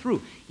going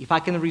through. If I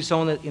can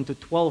rezone it into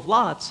 12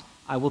 lots,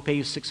 I will pay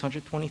you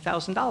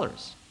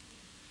 $620,000.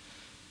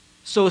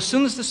 So as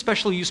soon as the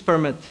special use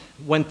permit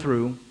went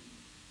through,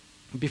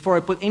 before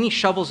I put any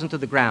shovels into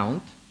the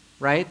ground,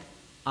 right,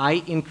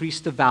 I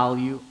increased the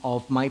value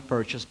of my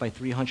purchase by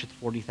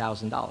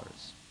 $340,000.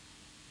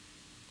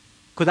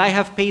 Could I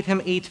have paid him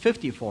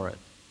 $850 for it?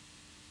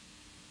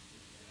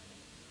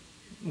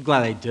 I'm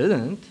glad I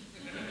didn't.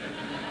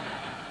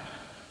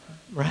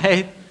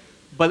 Right?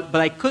 But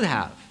I could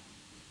have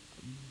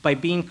by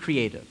being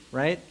creative,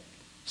 right?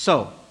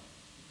 So,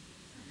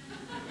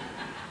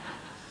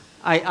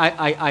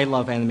 I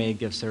love animated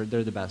GIFs. They're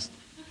the best.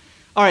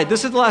 All right,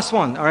 this is the last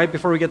one, all right,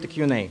 before we get to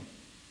Q&A.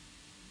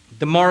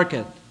 The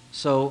market.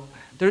 So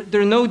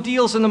there are no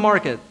deals in the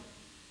market.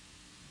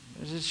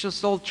 It's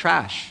just all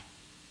trash.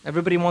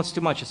 Everybody wants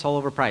too much. It's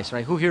all overpriced,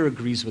 right? Who here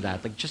agrees with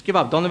that? Like, just give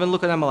up. Don't even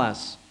look at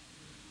MLS.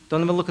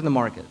 Don't even look at the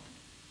market.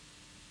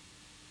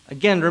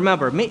 Again,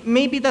 remember,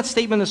 maybe that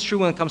statement is true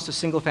when it comes to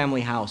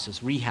single-family houses,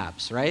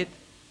 rehabs, right?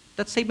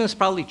 That statement is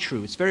probably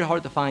true. It's very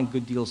hard to find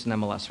good deals in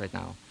MLS right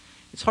now.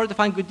 It's hard to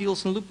find good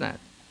deals in LoopNet.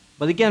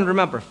 But again,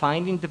 remember,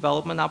 finding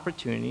development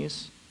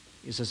opportunities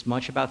is as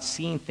much about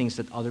seeing things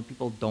that other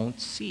people don't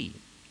see.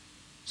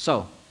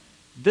 So,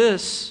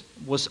 this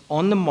was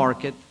on the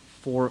market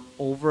for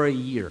over a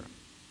year.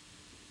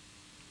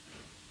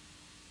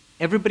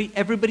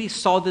 Everybody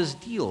saw this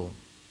deal.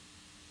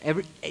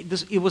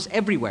 It was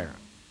everywhere.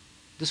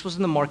 This was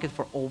in the market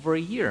for over a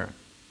year.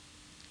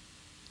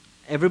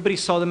 Everybody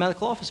saw the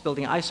medical office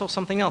building. I saw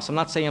something else. I'm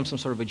not saying I'm some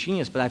sort of a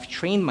genius, but I've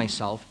trained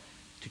myself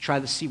to try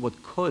to see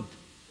what could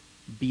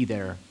be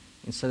there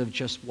instead of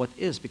just what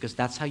is, because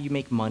that's how you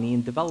make money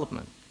in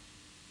development.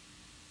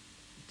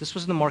 This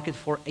was in the market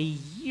for a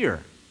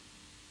year.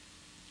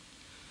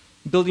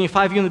 Building a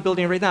 5-unit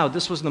building right now,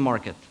 this was in the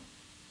market.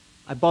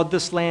 I bought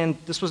this land,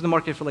 this was in the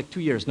market for like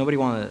 2 years. Nobody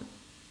wanted it.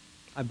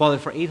 I bought it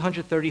for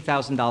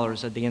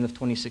 $830,000 at the end of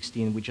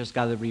 2016. We just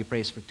got it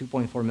reappraised for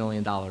 $2.4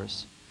 million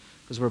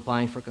because we're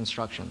applying for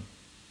construction.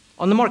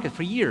 On the market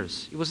for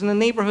years. It was in a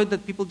neighborhood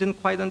that people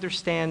didn't quite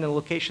understand, a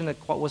location that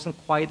wasn't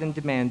quite in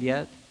demand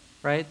yet,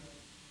 right?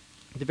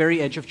 At the very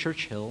edge of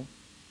Church Hill.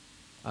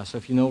 So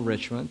if you know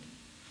Richmond.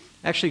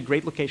 Actually, a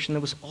great location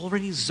that was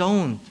already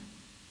zoned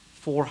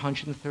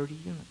 430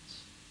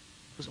 units.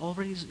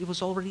 It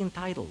was already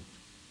entitled.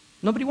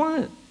 Nobody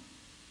wanted it.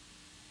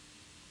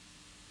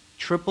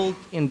 Tripled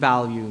in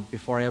value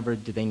before I ever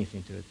did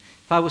anything to it.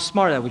 If I was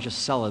smart, I would just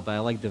sell it, but I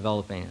like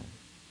developing it.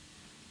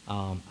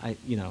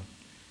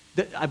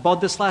 I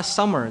bought this last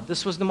summer.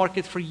 This was the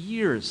market for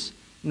years.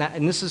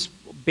 And this is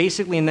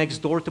basically next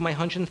door to my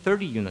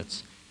 130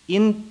 units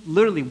in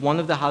literally one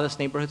of the hottest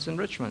neighborhoods in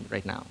Richmond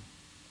right now.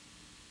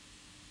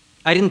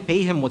 I didn't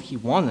pay him what he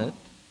wanted,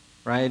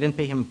 right? I didn't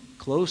pay him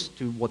close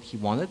to what he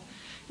wanted.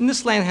 And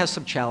this land has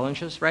some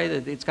challenges, right?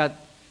 It's got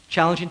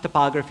challenging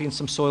topography and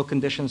some soil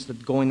conditions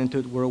that going into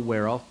it we're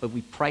aware of, but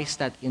we priced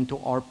that into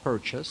our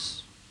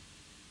purchase.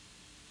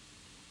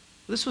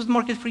 This was the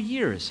market for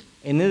years,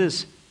 and it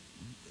is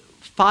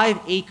 5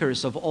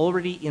 acres of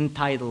already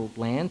entitled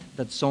land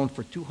that's zoned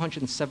for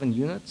 207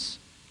 units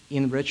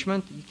in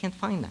Richmond. You can't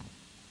find that,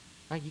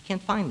 right? You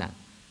can't find that.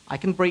 I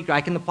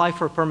can apply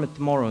for a permit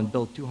tomorrow and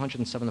build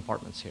 207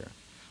 apartments here.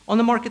 On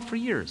the market for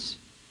years.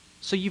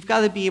 So you've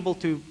got to be able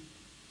to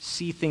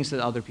see things that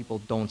other people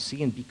don't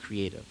see and be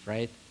creative,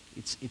 right?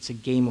 It's a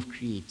game of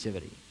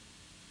creativity.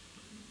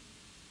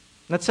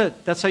 That's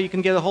it. That's how you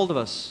can get a hold of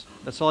us.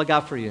 That's all I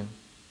got for you.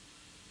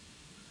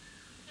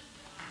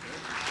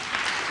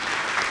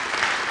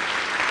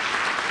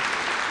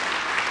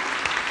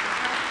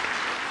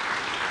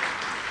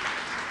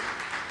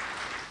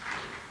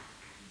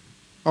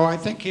 Oh, I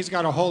think he's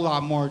got a whole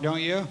lot more,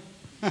 don't you?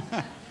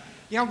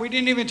 Yeah, we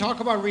didn't even talk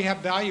about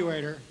Rehab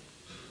Valuator.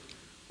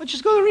 Well,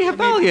 just go to Rehab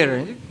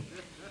Valuator.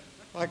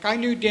 Like, I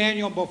knew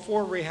Daniel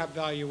before Rehab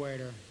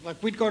Valuator.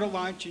 Like, we'd go to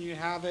lunch and you'd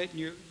have it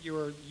and you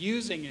were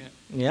using it.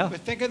 Yeah.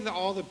 But think of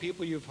all the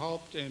people you've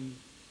helped and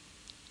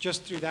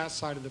just through that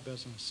side of the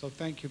business. So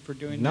thank you for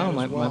doing that as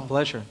well. No, my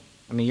pleasure.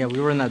 I mean, yeah, we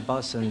were in that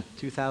bus in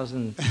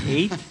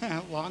 2008.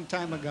 A long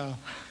time ago.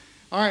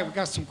 All right, we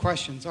got some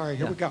questions. All right,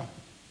 here we go.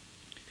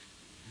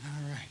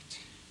 All right.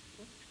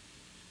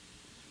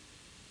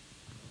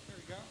 There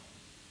we go.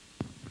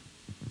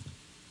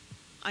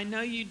 I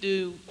know you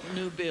do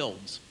new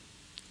builds.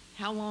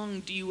 How long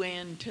do you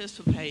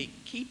anticipate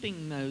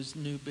keeping those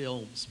new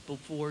builds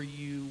before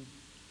you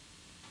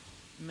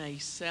may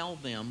sell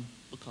them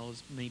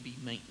because maybe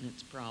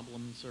maintenance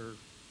problems or?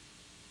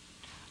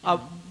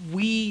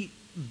 We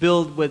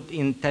build with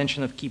the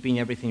intention of keeping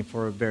everything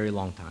for a very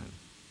long time.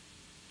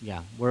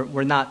 Yeah,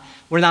 we're not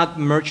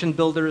merchant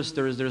builders.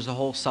 There's a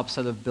whole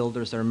subset of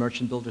builders that are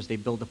merchant builders. They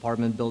build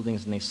apartment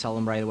buildings and they sell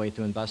them right away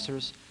to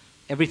investors.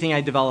 Everything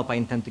I develop, I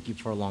intend to keep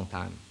for a long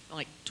time.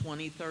 Like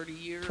 20, 30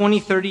 years? 20,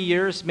 30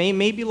 years,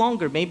 maybe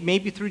longer,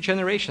 maybe through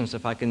generations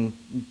if I can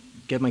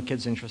get my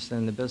kids interested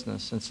in the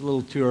business. It's a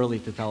little too early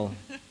to tell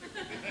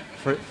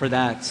for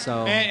that.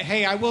 So.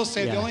 Hey, I will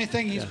say Yeah, the only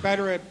thing he's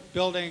better at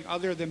building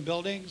other than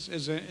buildings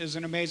is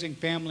an amazing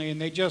family,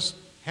 and they just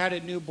had a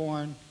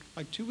newborn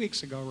like 2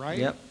 weeks ago,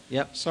 right?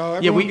 Yep. So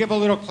everyone give a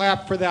little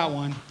clap for that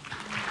one.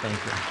 Thank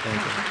you.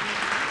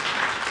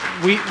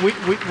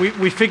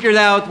 We figured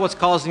out what's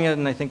causing it,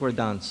 and I think we're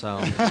done. So.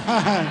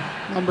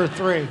 Number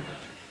 3.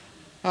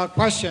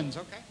 Questions?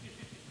 Okay.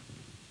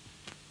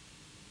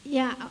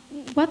 Yeah,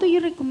 what do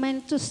you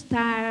recommend to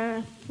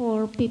start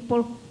for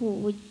people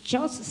who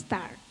just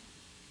start?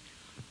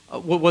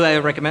 What I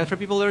recommend for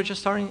people that are just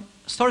starting,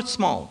 start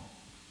small,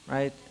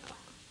 right?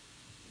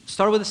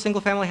 Start with a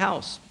single-family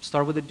house.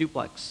 Start with a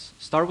duplex.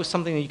 Start with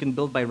something that you can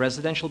build by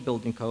residential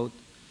building code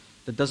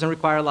that doesn't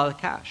require a lot of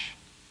cash.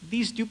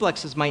 These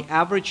duplexes, my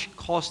average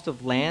cost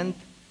of land,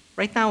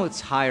 right now it's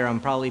higher. I'm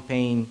probably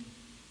paying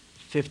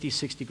 50,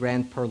 60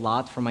 grand per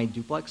lot for my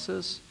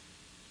duplexes.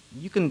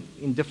 You can,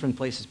 in different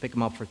places, pick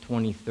them up for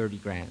 20, 30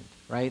 grand,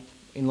 right?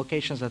 In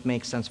locations that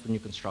make sense for new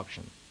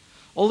construction.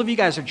 All of you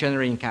guys are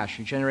generating cash.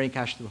 You're generating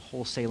cash through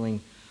wholesaling,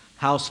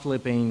 house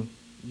flipping,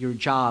 your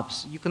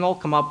jobs. You can all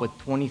come up with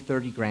 20,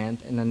 30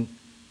 grand and then,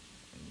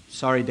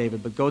 sorry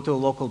David, but go to a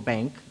local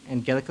bank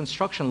and get a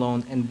construction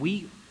loan, and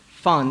we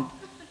fund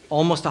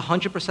almost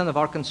 100% of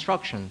our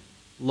construction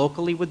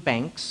locally with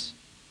banks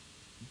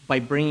by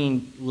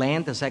bringing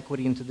land as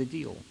equity into the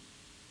deal.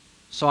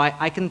 So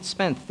I can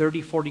spend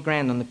 30, 40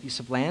 grand on a piece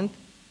of land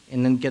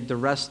and then get the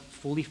rest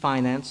fully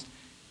financed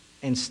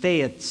and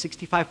stay at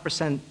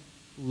 65%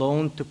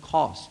 loan to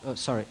cost,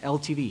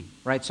 LTV,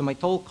 right? So my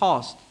total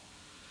cost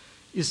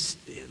is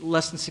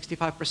less than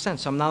 65%,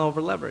 so I'm not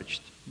over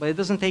leveraged. But it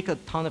doesn't take a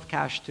ton of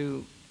cash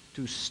to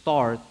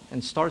start,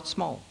 and start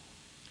small.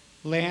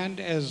 Land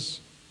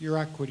as your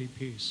equity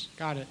piece.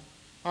 Got it.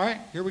 All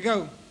right, here we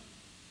go.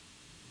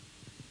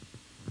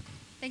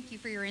 Thank you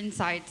for your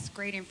insights.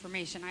 Great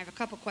information. I have a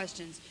couple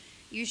questions.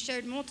 You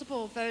showed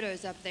multiple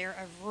photos up there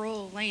of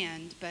rural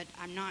land, but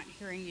I'm not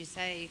hearing you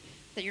say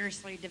that you're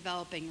necessarily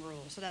developing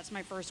rural. So that's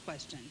my first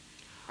question.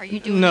 Are you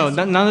doing No,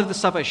 this? none of the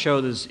stuff I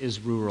showed is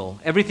rural.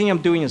 Everything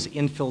I'm doing is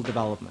infill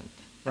development,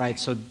 right?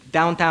 So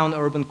downtown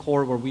urban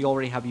core where we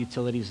already have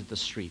utilities at the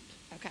street.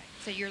 Okay,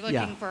 so you're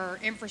looking for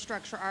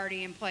infrastructure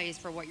already in place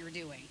for what you're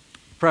doing.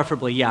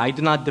 Preferably, yeah. I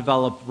do not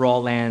develop raw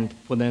land,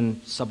 put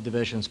in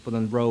subdivisions, put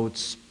in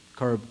roads,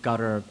 curb,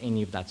 gutter,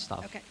 any of that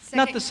stuff. Okay,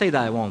 Not second- to say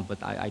that I won't,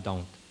 but I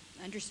don't.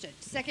 Understood.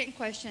 Second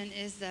question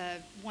is the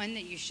one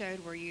that you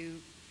showed where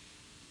you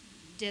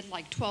did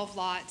like 12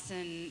 lots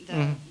and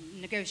the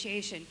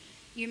negotiation.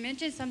 You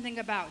mentioned something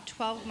about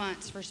 12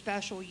 months for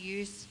special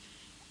use.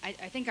 I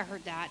think I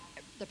heard that,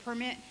 the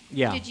permit.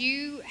 Yeah. Did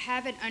you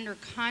have it under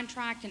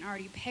contract and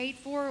already paid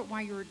for it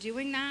while you were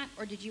doing that?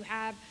 Or did you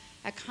have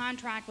a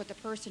contract with the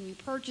person you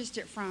purchased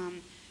it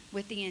from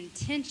with the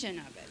intention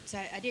of it? So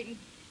I didn't.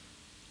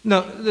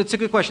 No, that's a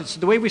good question. So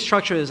the way we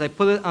structure it is I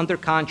put it under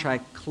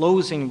contract.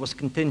 Closing was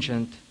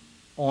contingent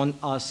on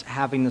us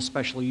having the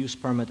special use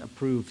permit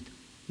approved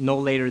no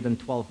later than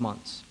 12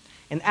 months.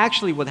 And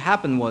actually what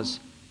happened was,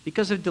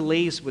 because of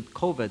delays with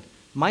COVID,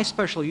 my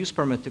special use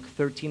permit took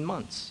 13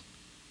 months.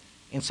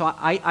 And so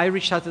I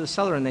reached out to the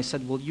seller and they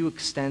said, will you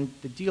extend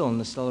the deal? And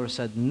the seller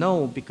said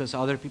no, because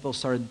other people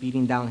started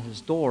beating down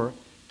his door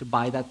to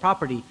buy that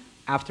property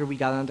after we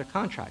got under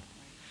contract.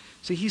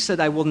 So he said,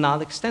 I will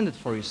not extend it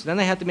for you. So then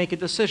I had to make a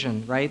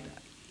decision, right?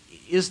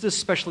 Is this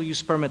special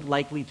use permit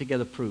likely to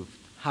get approved?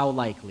 How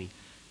likely?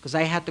 Because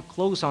I had to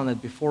close on it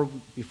before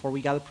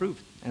we got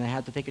approved, and I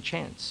had to take a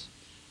chance.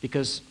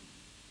 Because,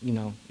 you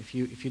know, if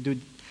you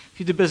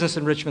do business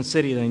in Richmond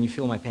City, then you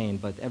feel my pain,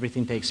 but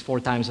everything takes 4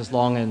 times as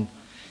long and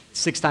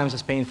 6 times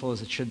as painful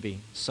as it should be.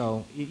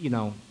 So, you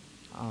know.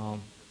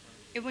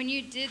 And when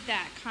you did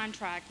that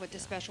contract with the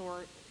special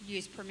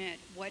use permit,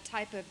 what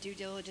type of due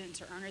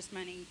diligence or earnest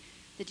money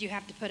that you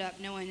have to put up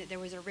knowing that there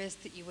was a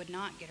risk that you would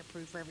not get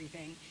approved for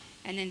everything?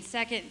 And then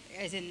second,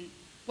 as in,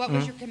 what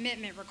was your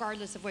commitment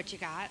regardless of what you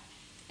got?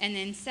 And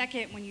then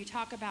second, when you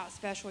talk about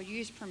special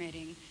use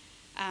permitting,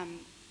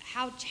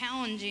 how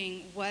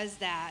challenging was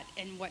that,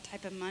 and what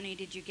type of money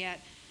did you get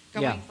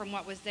going from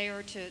what was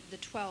there to the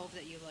 12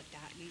 that you looked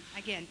at? And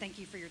again, thank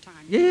you for your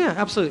time. Yeah,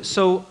 absolutely.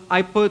 So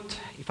I put,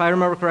 if I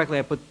remember correctly,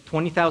 I put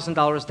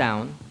 $20,000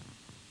 down,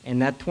 and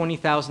that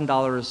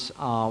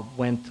 $20,000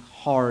 went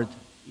hard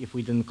if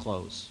we didn't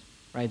close,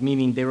 right?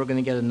 Meaning they were going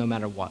to get it no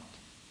matter what.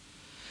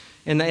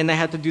 And I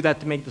had to do that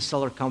to make the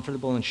seller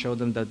comfortable and show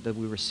them that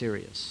we were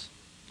serious.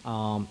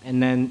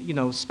 And then, you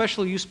know,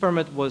 special use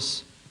permit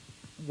was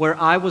where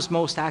I was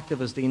most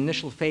active as the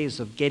initial phase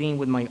of getting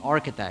with my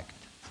architect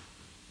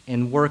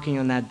and working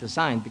on that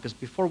design, because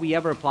before we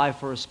ever apply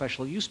for a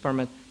special use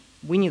permit,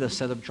 we need a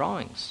set of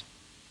drawings.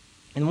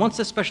 And once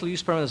the special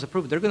use permit is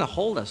approved, they're going to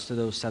hold us to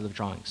those set of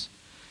drawings.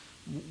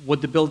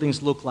 What the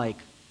buildings look like,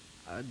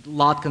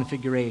 lot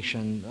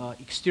configuration,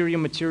 exterior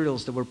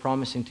materials that we're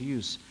promising to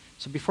use.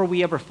 So before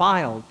we ever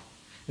filed,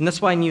 and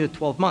that's why I needed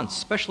 12 months.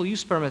 Special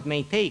use permit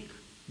may take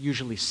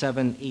usually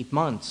 7, 8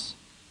 months,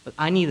 but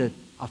I needed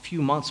a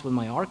few months with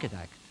my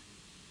architect,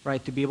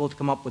 right, to be able to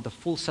come up with a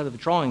full set of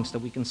drawings that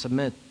we can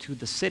submit to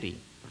the city.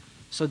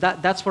 So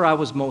that's where I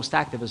was most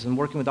active, is in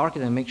working with the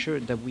architect and make sure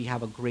that we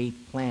have a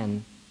great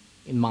plan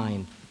in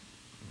mind.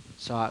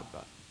 So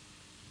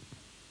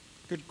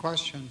Good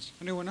questions.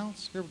 Anyone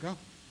else? Here we go.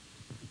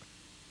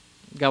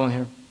 got one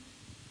here.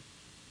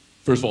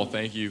 First of all,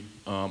 thank you.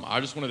 I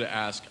just wanted to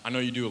ask, I know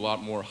you do a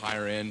lot more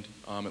higher end,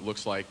 it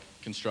looks like,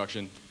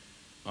 construction.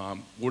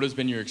 What has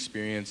been your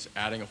experience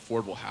adding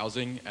affordable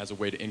housing as a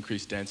way to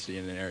increase density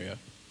in an area?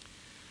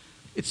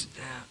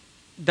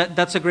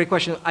 That's a great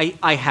question.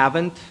 I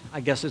haven't,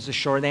 I guess is the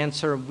short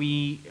answer.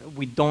 We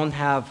don't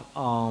have,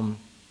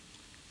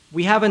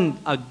 we have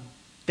a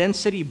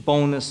density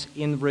bonus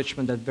in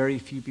Richmond that very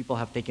few people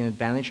have taken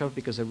advantage of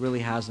because it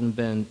really hasn't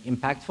been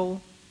impactful.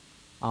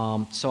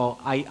 So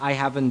I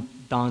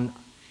haven't done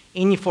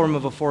any form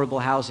of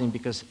affordable housing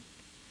because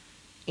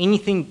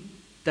anything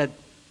that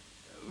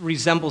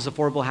resembles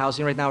affordable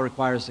housing right now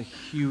requires a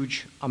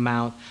huge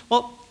amount.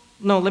 Well,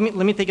 no, let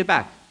me take it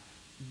back.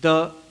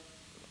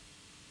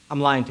 I'm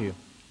lying to you.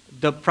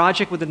 The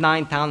project with the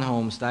 9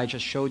 townhomes that I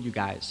just showed you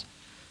guys,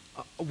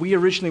 we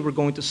originally were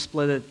going to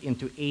split it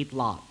into 8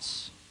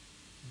 lots.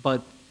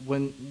 But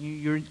when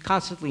you're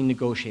constantly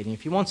negotiating,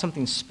 if you want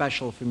something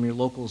special from your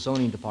local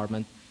zoning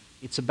department,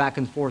 it's a back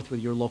and forth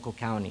with your local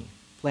county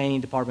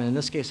planning department. In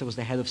this case, it was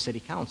the head of city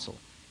council.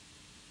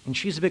 And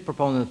she's a big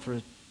proponent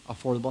for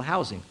affordable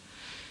housing.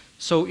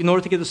 So in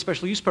order to get the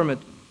special use permit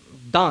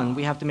done,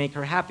 we have to make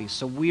her happy.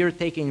 So we are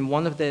taking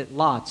one of the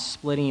lots,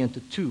 splitting into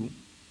 2,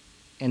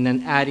 and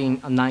then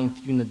adding a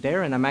 9th unit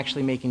there. And I'm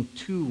actually making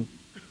 2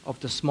 of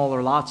the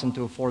smaller lots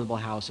into affordable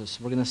houses.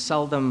 We're going to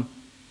sell them,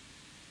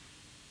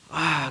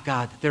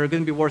 they're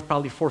going to be worth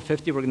probably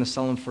 $450. We're going to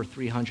sell them for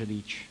 $300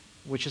 each,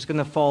 which is going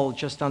to fall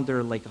just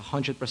under like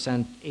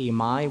 100%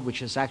 AMI,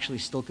 which is actually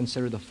still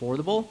considered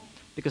affordable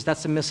because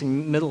that's the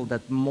missing middle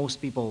that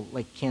most people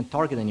like can't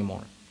target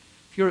anymore.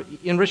 If you're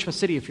in Richmond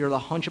City, if you're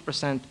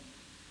 100%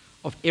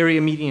 of area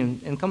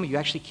median income, you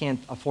actually can't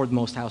afford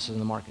most houses in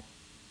the market.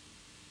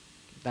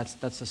 That's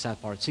the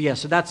sad part. So yeah,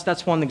 so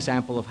that's one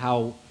example of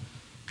how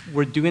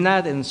we're doing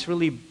that, and it's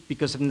really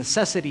because of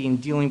necessity in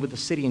dealing with the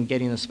city and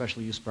getting a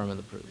special use permit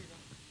approved.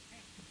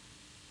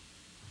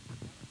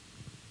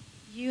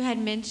 You had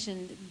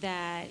mentioned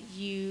that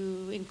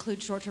you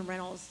include short-term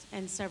rentals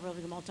and several of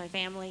your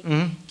multifamily.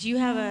 Mm-hmm. Do you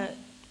have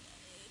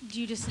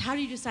how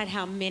do you decide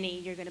how many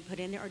you're going to put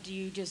in there, or do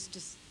you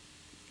just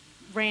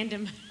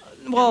random?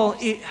 Well,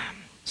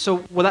 so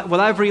what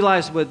I've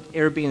realized with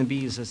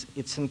Airbnbs is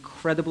it's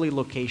incredibly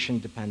location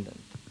dependent.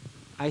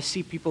 I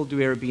see people do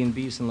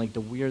Airbnbs in like the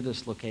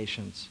weirdest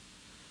locations.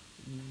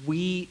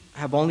 We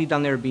have only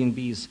done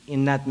Airbnbs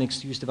in that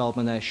mixed-use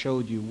development that I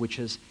showed you, which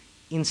is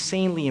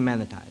insanely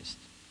amenitized,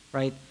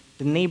 right?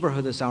 The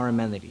neighborhood is our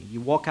amenity.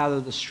 You walk out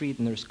of the street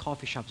and there's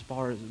coffee shops,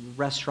 bars,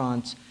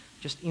 restaurants,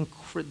 just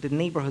the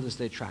neighborhood is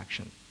the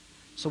attraction.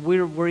 So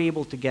we're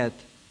able to get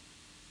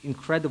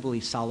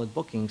incredibly solid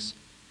bookings.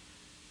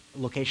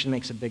 Location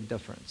makes a big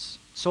difference.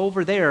 So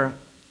over there,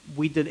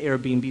 we did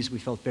Airbnbs. We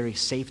felt very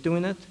safe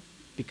doing it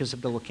because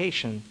of the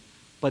location,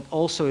 but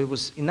also it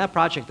was, in that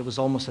project, it was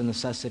almost a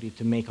necessity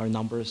to make our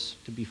numbers,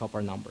 to beef up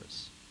our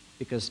numbers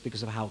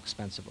because of how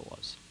expensive it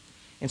was.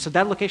 And so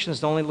that location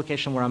is the only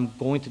location where I'm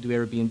going to do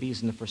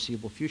Airbnbs in the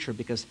foreseeable future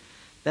because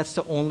that's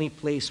the only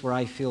place where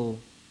I feel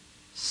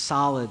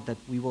solid that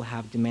we will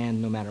have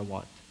demand no matter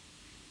what,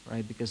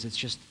 right? Because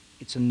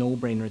it's a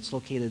no-brainer. It's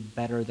located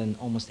better than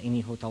almost any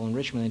hotel in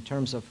Richmond in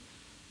terms of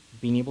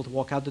being able to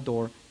walk out the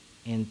door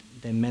and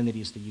the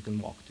amenities that you can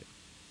walk to.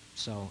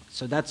 So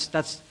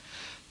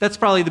that's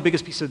probably the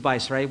biggest piece of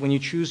advice, right? When you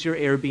choose your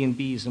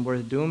Airbnbs and where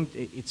to do them,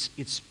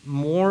 it's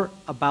more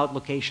about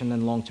location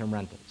than long-term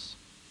rentals,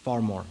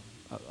 far more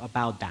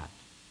about that.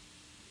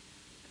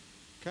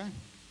 Okay.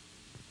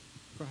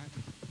 Go ahead.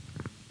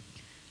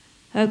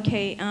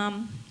 Okay,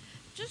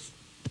 just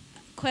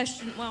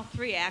question, well,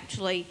 three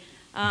actually.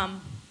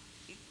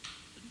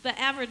 The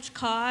average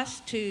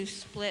cost to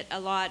split a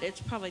lot,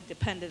 it's probably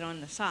dependent on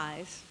the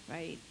size,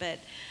 right? But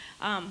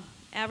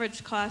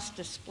average cost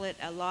to split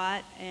a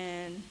lot,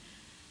 and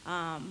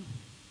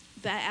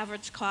the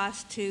average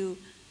cost to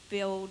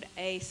build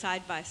a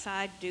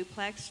side-by-side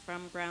duplex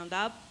from ground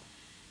up,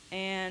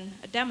 and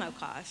a demo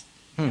cost.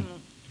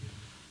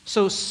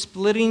 So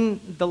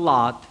splitting the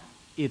lot,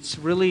 it's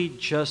really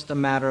just a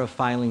matter of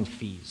filing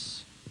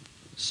fees.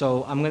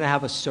 So I'm going to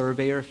have a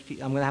surveyor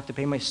fee. I'm going to have to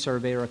pay my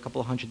surveyor a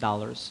couple of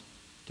 $100s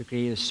to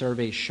create a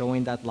survey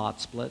showing that lot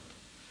split.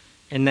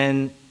 And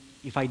then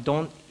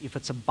if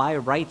it's a by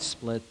right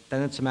split,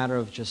 then it's a matter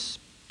of just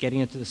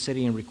getting it to the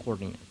city and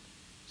recording it.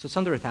 So it's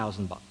under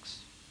 $1,000.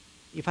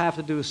 If I have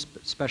to do a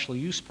special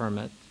use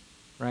permit,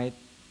 right,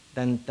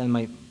 then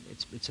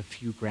it's a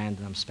few grand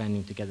that I'm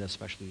spending to get a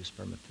special use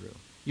permit through.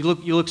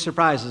 You look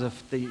surprised as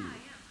if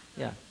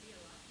yeah.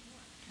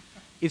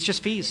 It's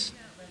just fees.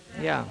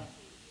 Yeah.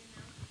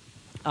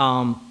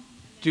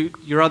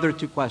 Your other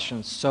two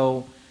questions.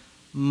 So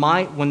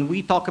when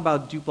we talk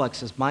about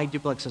duplexes, my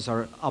duplexes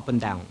are up and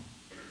down.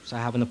 So I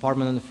have an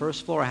apartment on the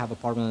first floor, I have an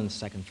apartment on the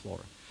second floor.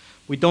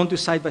 We don't do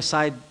side by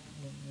side,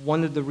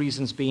 one of the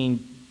reasons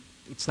being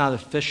it's not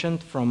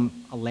efficient from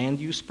a land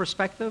use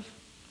perspective,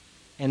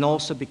 and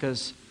also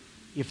because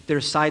if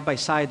they're side by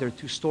side, they're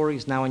 2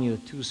 stories, now I need a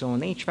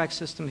 2-zone HVAC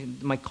system,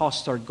 my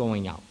costs start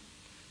going up.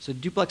 So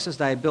duplexes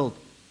that I built,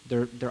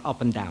 they're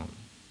up and down.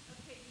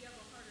 Okay, do you have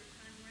a harder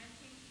time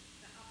renting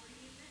the upper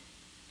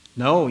unit?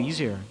 No,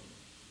 easier.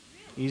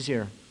 Really?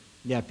 Easier.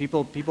 Yeah,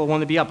 people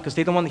want to be up because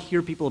they don't want to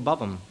hear people above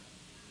them.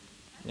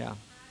 Yeah.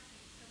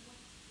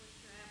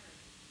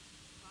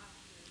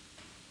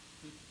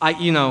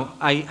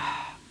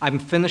 I'm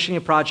finishing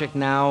a project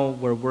now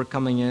where we're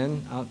coming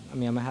in.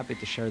 I'm happy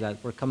to share that.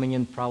 We're coming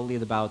in probably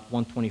at about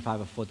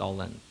 $125 a foot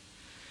all in.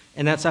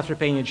 And that's after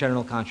paying a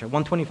general contract,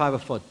 $125 a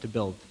foot to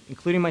build,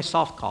 including my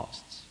soft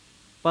costs.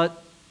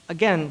 But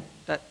again,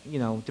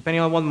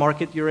 depending on what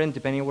market you're in,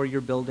 depending on where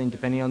you're building,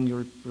 depending on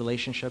your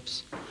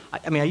relationships.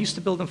 I used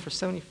to build them for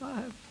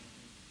 $75.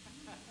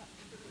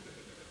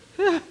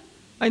 Yeah,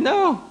 I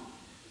know.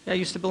 Yeah, I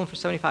used to build them for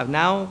 $75.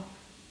 Now,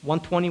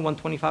 $120,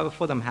 $125 a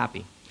foot, I'm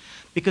happy.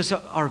 Because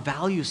our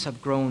values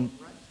have grown.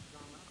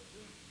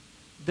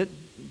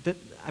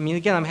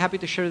 Again, I'm happy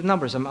to share the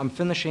numbers. I'm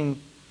finishing.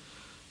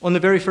 On the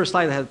very first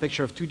slide, I had a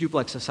picture of 2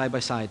 duplexes side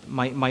by side.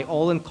 My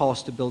all-in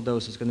cost to build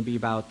those is going to be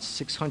about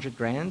 600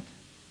 grand,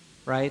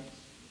 right?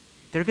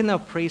 They're going to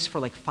appraise for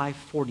like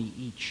 540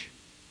 each,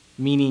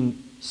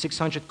 meaning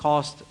 600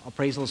 cost,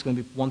 appraisal is going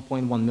to be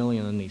 1.1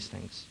 million on these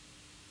things.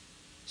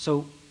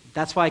 So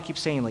that's why I keep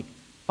saying, like,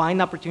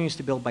 find opportunities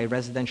to build by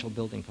residential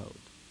building code.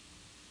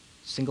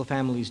 Single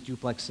families,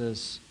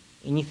 duplexes,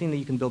 anything that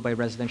you can build by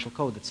residential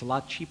code, it's a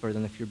lot cheaper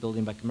than if you're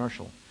building by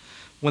commercial.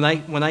 When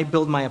I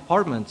build my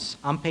apartments,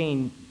 I'm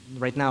paying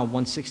right now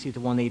 $160 to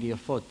 $180 a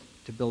foot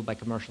to build by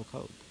commercial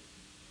code.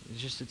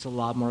 It's a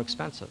lot more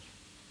expensive,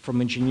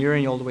 from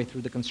engineering all the way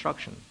through the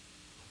construction.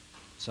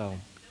 So,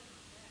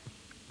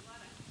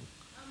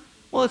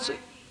 well, it's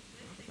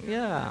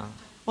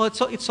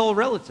all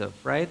relative,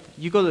 right?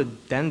 You go to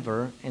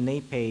Denver and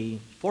they pay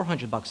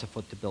 $400 a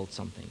foot to build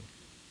something,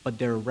 but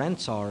their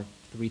rents are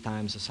 3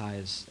 times as high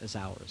as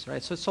ours,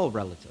 right? So it's all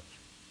relative,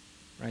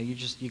 right? You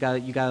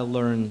gotta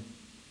learn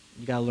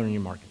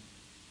your market.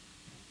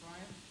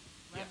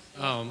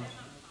 I'm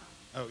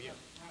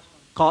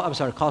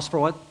sorry, cost for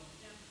what?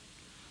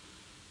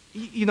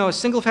 A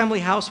single family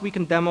house we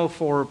can demo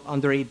for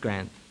under 8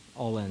 grand,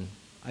 all in.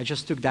 I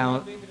just took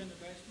down. Leave it in the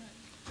basement?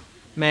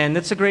 Man,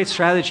 that's a great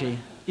strategy.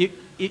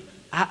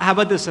 How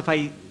about this? If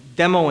I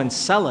demo and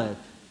sell it,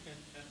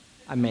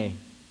 I may.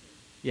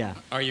 Yeah.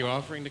 Are you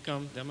offering to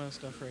come demo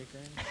stuff for 8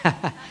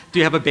 grand? Do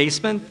you have a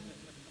basement?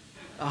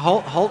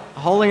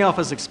 Hauling off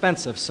is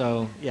expensive,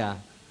 so yeah.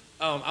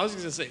 I was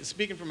going to say,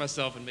 speaking for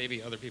myself and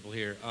maybe other people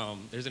here,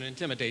 there's an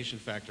intimidation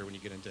factor when you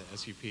get into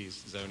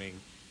SUPs, zoning,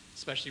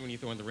 especially when you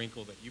throw in the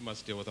wrinkle that you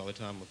must deal with all the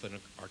time with an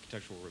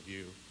architectural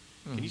review.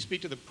 Mm-hmm. Can you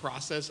speak to the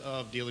process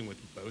of dealing with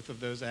both of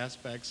those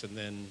aspects? And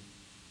then,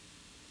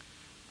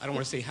 I don't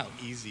want to say how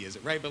easy is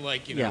it, right? But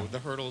the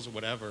hurdles or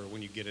whatever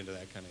when you get into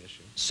that kind of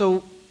issue.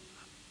 So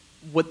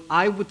what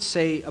I would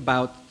say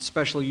about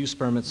special use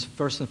permits,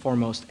 first and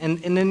foremost, and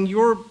in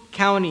your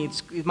county,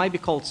 it might be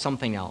called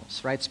something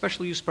else, right?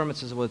 Special use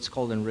permits is what it's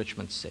called in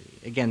Richmond City.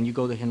 Again, you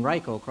go to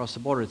Henrico, across the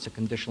border, it's a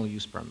conditional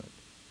use permit.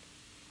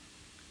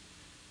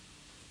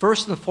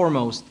 First and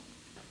foremost,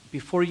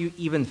 before you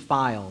even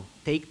file,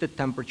 take the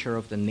temperature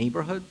of the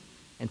neighborhood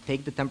and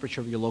take the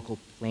temperature of your local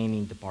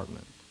planning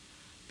department.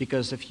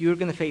 Because if you're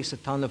going to face a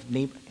ton of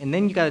and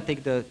then you got to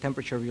take the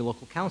temperature of your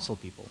local council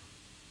people.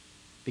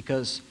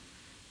 Because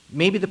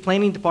maybe the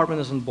planning department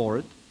is on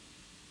board,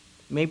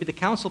 maybe the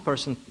council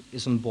person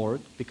is on board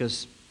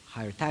because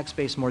higher tax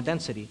base, more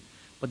density,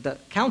 but the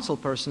council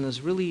person is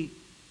really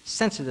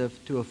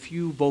sensitive to a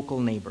few vocal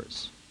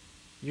neighbors.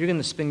 You're going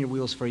to spin your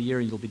wheels for a year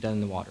and you'll be dead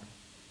in the water,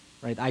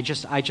 right? I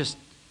just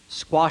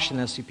squashed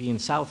an SUP in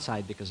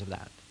Southside because of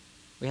that.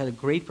 We had a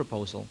great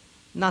proposal,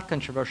 Not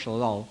controversial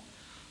at all,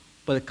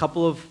 but a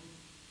couple of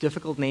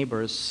difficult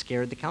neighbors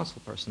scared the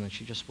council person, and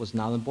she just was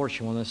not on board.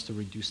 She wanted us to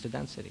reduce the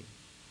density.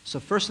 So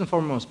first and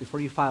foremost, before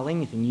you file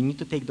anything, you need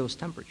to take those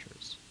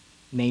temperatures.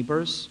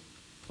 Neighbors,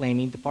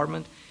 planning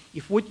department.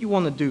 If what you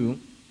want to do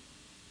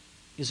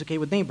is okay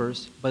with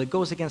neighbors, but it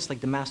goes against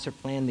like the master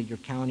plan that your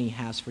county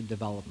has for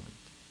development,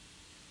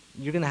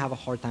 you're going to have a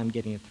hard time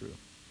getting it through.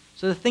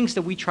 So the things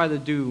that we try to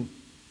do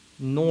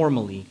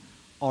normally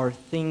are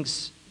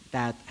things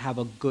that have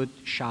a good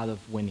shot of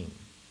winning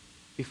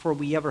before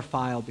we ever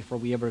file, before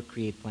we ever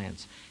create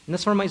plans. And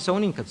that's where my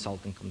zoning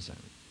consultant comes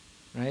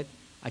in, right?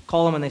 I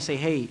call them and I say,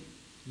 hey,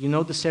 you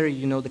know this area,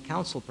 you know the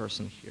council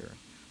person here.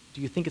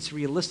 Do you think it's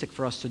realistic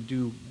for us to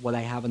do what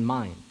I have in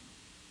mind?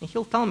 And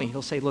he'll tell me,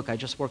 he'll say, look, I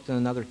just worked on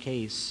another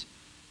case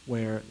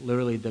where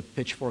literally the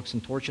pitchforks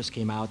and torches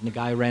came out and the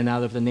guy ran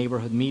out of the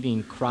neighborhood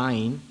meeting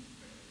crying.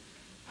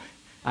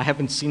 I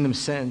haven't seen him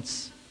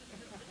since.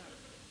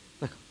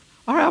 Like,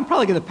 all right, I'm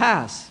probably going to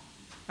pass.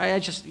 I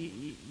just,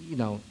 you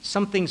know,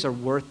 some things are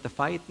worth the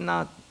fight,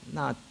 not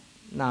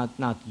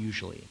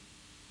usually.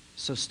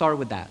 So start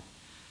with that.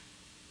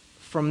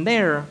 From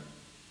there,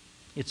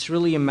 it's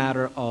really a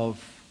matter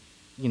of,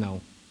 you know,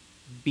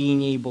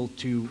 being able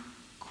to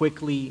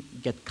quickly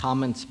get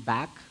comments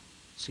back.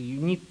 So you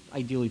need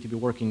ideally to be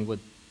working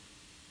with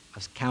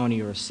a county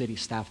or a city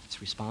staff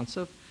that's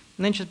responsive,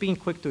 and then just being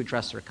quick to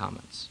address their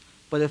comments.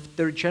 But if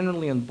they're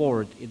generally on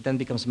board, it then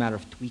becomes a matter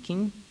of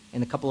tweaking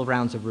and a couple of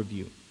rounds of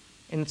review.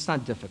 And it's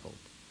not difficult.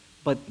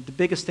 But the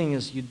biggest thing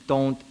is you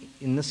don't,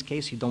 in this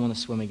case, you don't want to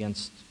swim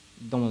against,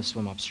 you don't want to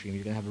swim upstream.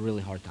 You're going to have a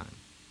really hard time.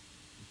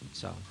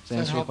 So, does that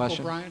answer your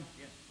question? Brian?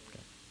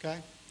 Yeah. Okay.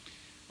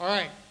 All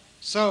right.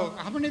 So,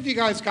 how many of you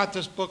guys got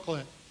this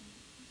booklet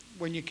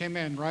when you came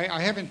in, right?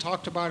 I haven't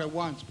talked about it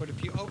once, but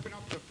if you open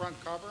up the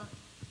front cover,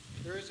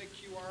 there is a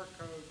QR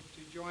code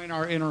to join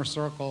our inner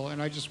circle.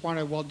 And I just want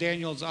to, while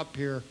Daniel's up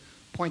here,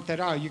 point that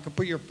out. You can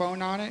put your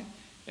phone on it,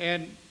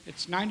 and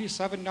it's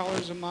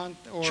 $97 a month.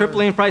 Or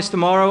Triple in price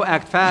tomorrow,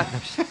 act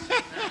fast.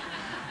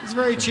 It's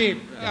very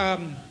cheap.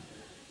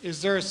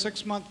 Is there a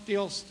 6-month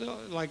deal still?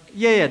 Like,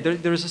 Yeah,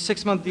 there's a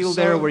 6-month deal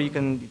there where you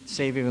can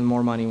save even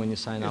more money when you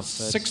sign up. it's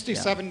So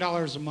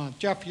 $67 a month.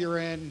 Jeff, you're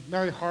in.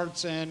 Mary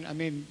Hart's in. I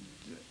mean,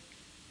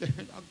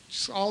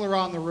 just all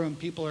around the room,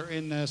 people are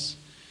in this.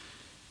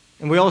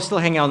 And we all still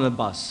hang out on the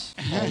bus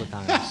all the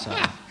time. So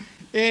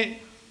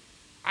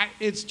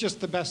It's just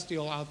the best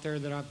deal out there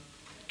that I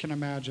can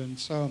imagine.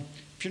 So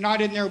if you're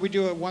not in there, we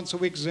do it once a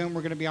week Zoom.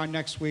 We're going to be on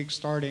next week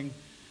starting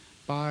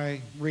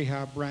by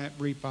rehab, rent,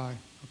 refi.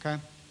 Okay?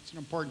 It's an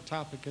important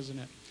topic, isn't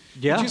it?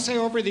 Yeah. Would you say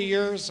over the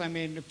years, I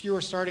mean, if you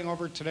were starting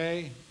over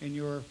today and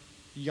you were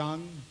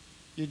young,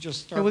 you'd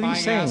just start what are you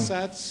buying saying?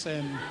 assets?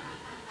 And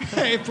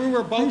if we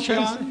were both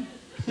young,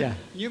 yeah.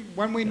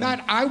 when we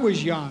met, I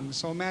was young,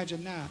 so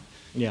imagine that.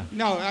 Yeah.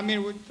 No, I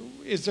mean,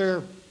 is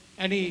there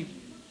any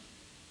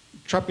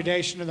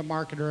trepidation in the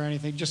market or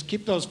anything? Just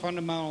keep those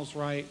fundamentals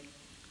right.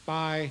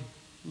 Buy,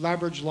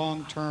 leverage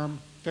long-term,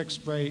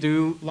 fixed rate.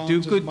 Do loans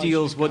as good much as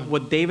deals. you can.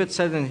 What David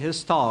said in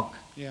his talk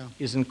Yeah.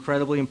 is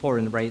incredibly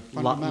important, right?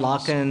 Fundamentals.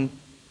 Lock in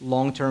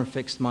long-term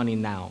fixed money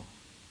now.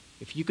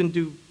 If you can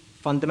do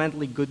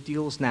fundamentally good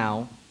deals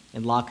now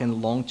and lock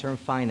in long-term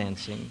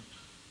financing,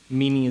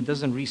 meaning it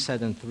doesn't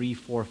reset in 3,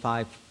 4,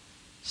 5,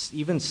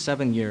 even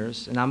 7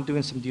 years, and I'm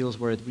doing some deals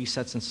where it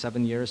resets in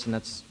 7 years, and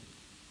that's,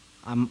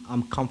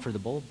 I'm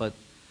comfortable, but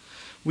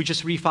we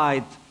just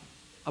refied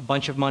a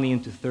bunch of money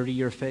into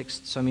 30-year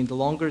fixed. So, I mean, the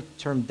longer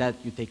term debt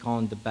you take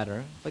on, the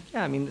better. But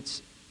yeah, I mean,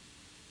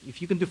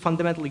 if you can do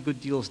fundamentally good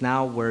deals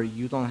now where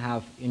you don't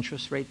have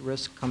interest rate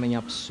risk coming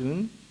up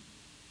soon,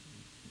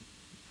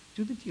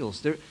 do the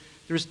deals.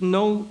 There's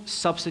no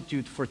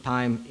substitute for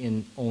time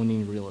in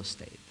owning real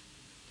estate.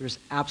 There's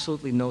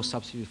absolutely no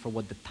substitute for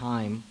what the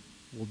time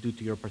will do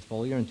to your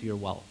portfolio and to your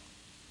wealth.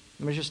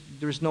 I mean,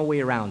 there's no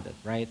way around it,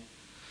 right?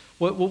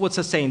 What's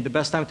the saying? The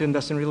best time to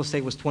invest in real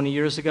estate was 20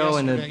 years ago,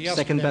 and the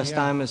second best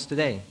time is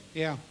today.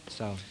 Yeah.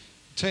 So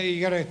you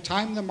got to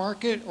time the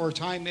market or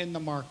time in the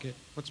market?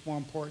 What's more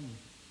important?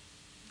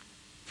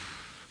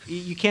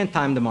 you can't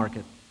time the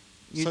market.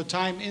 So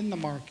time in the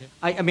market.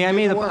 I mean,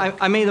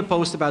 I made a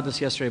post about this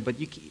yesterday, but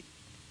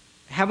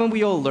haven't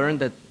we all learned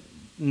that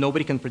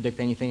nobody can predict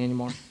anything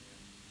anymore?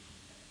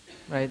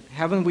 Right?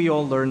 Haven't we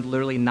all learned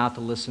literally not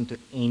to listen to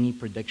any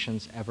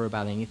predictions ever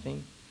about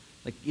anything?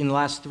 Like in the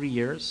last 3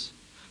 years?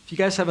 If you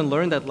guys haven't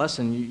learned that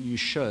lesson, you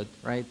should,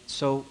 right?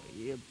 So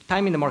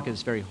timing the market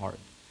is very hard.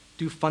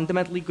 Do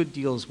fundamentally good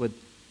deals with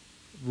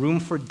room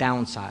for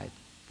downside,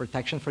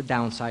 protection for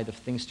downside if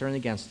things turn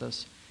against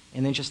us,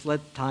 and then just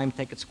let time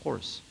take its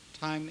course.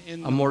 Time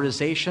in the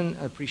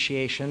Amortization,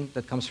 appreciation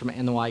that comes from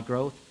NOI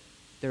growth,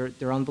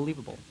 they're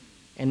unbelievable.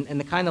 And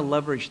the kind of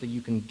leverage that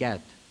you can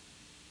get,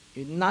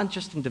 not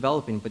just in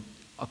developing, but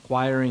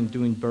acquiring,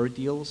 doing bird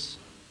deals,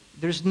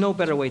 there's no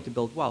better way to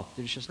build wealth.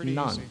 There's just Pretty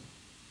none. easy.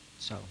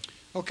 So.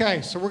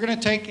 Okay, so we're going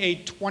to take a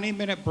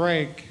 20-minute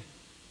break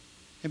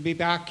and be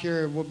back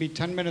here. We'll be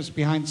 10 minutes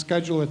behind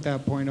schedule at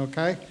that point,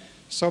 okay?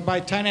 So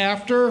by 10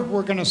 after,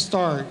 we're going to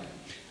start.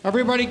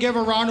 Everybody give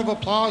a round of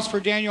applause for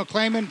Daniil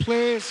Kleyman,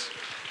 please.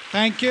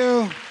 Thank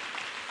you.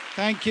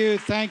 Thank you.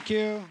 Thank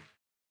you.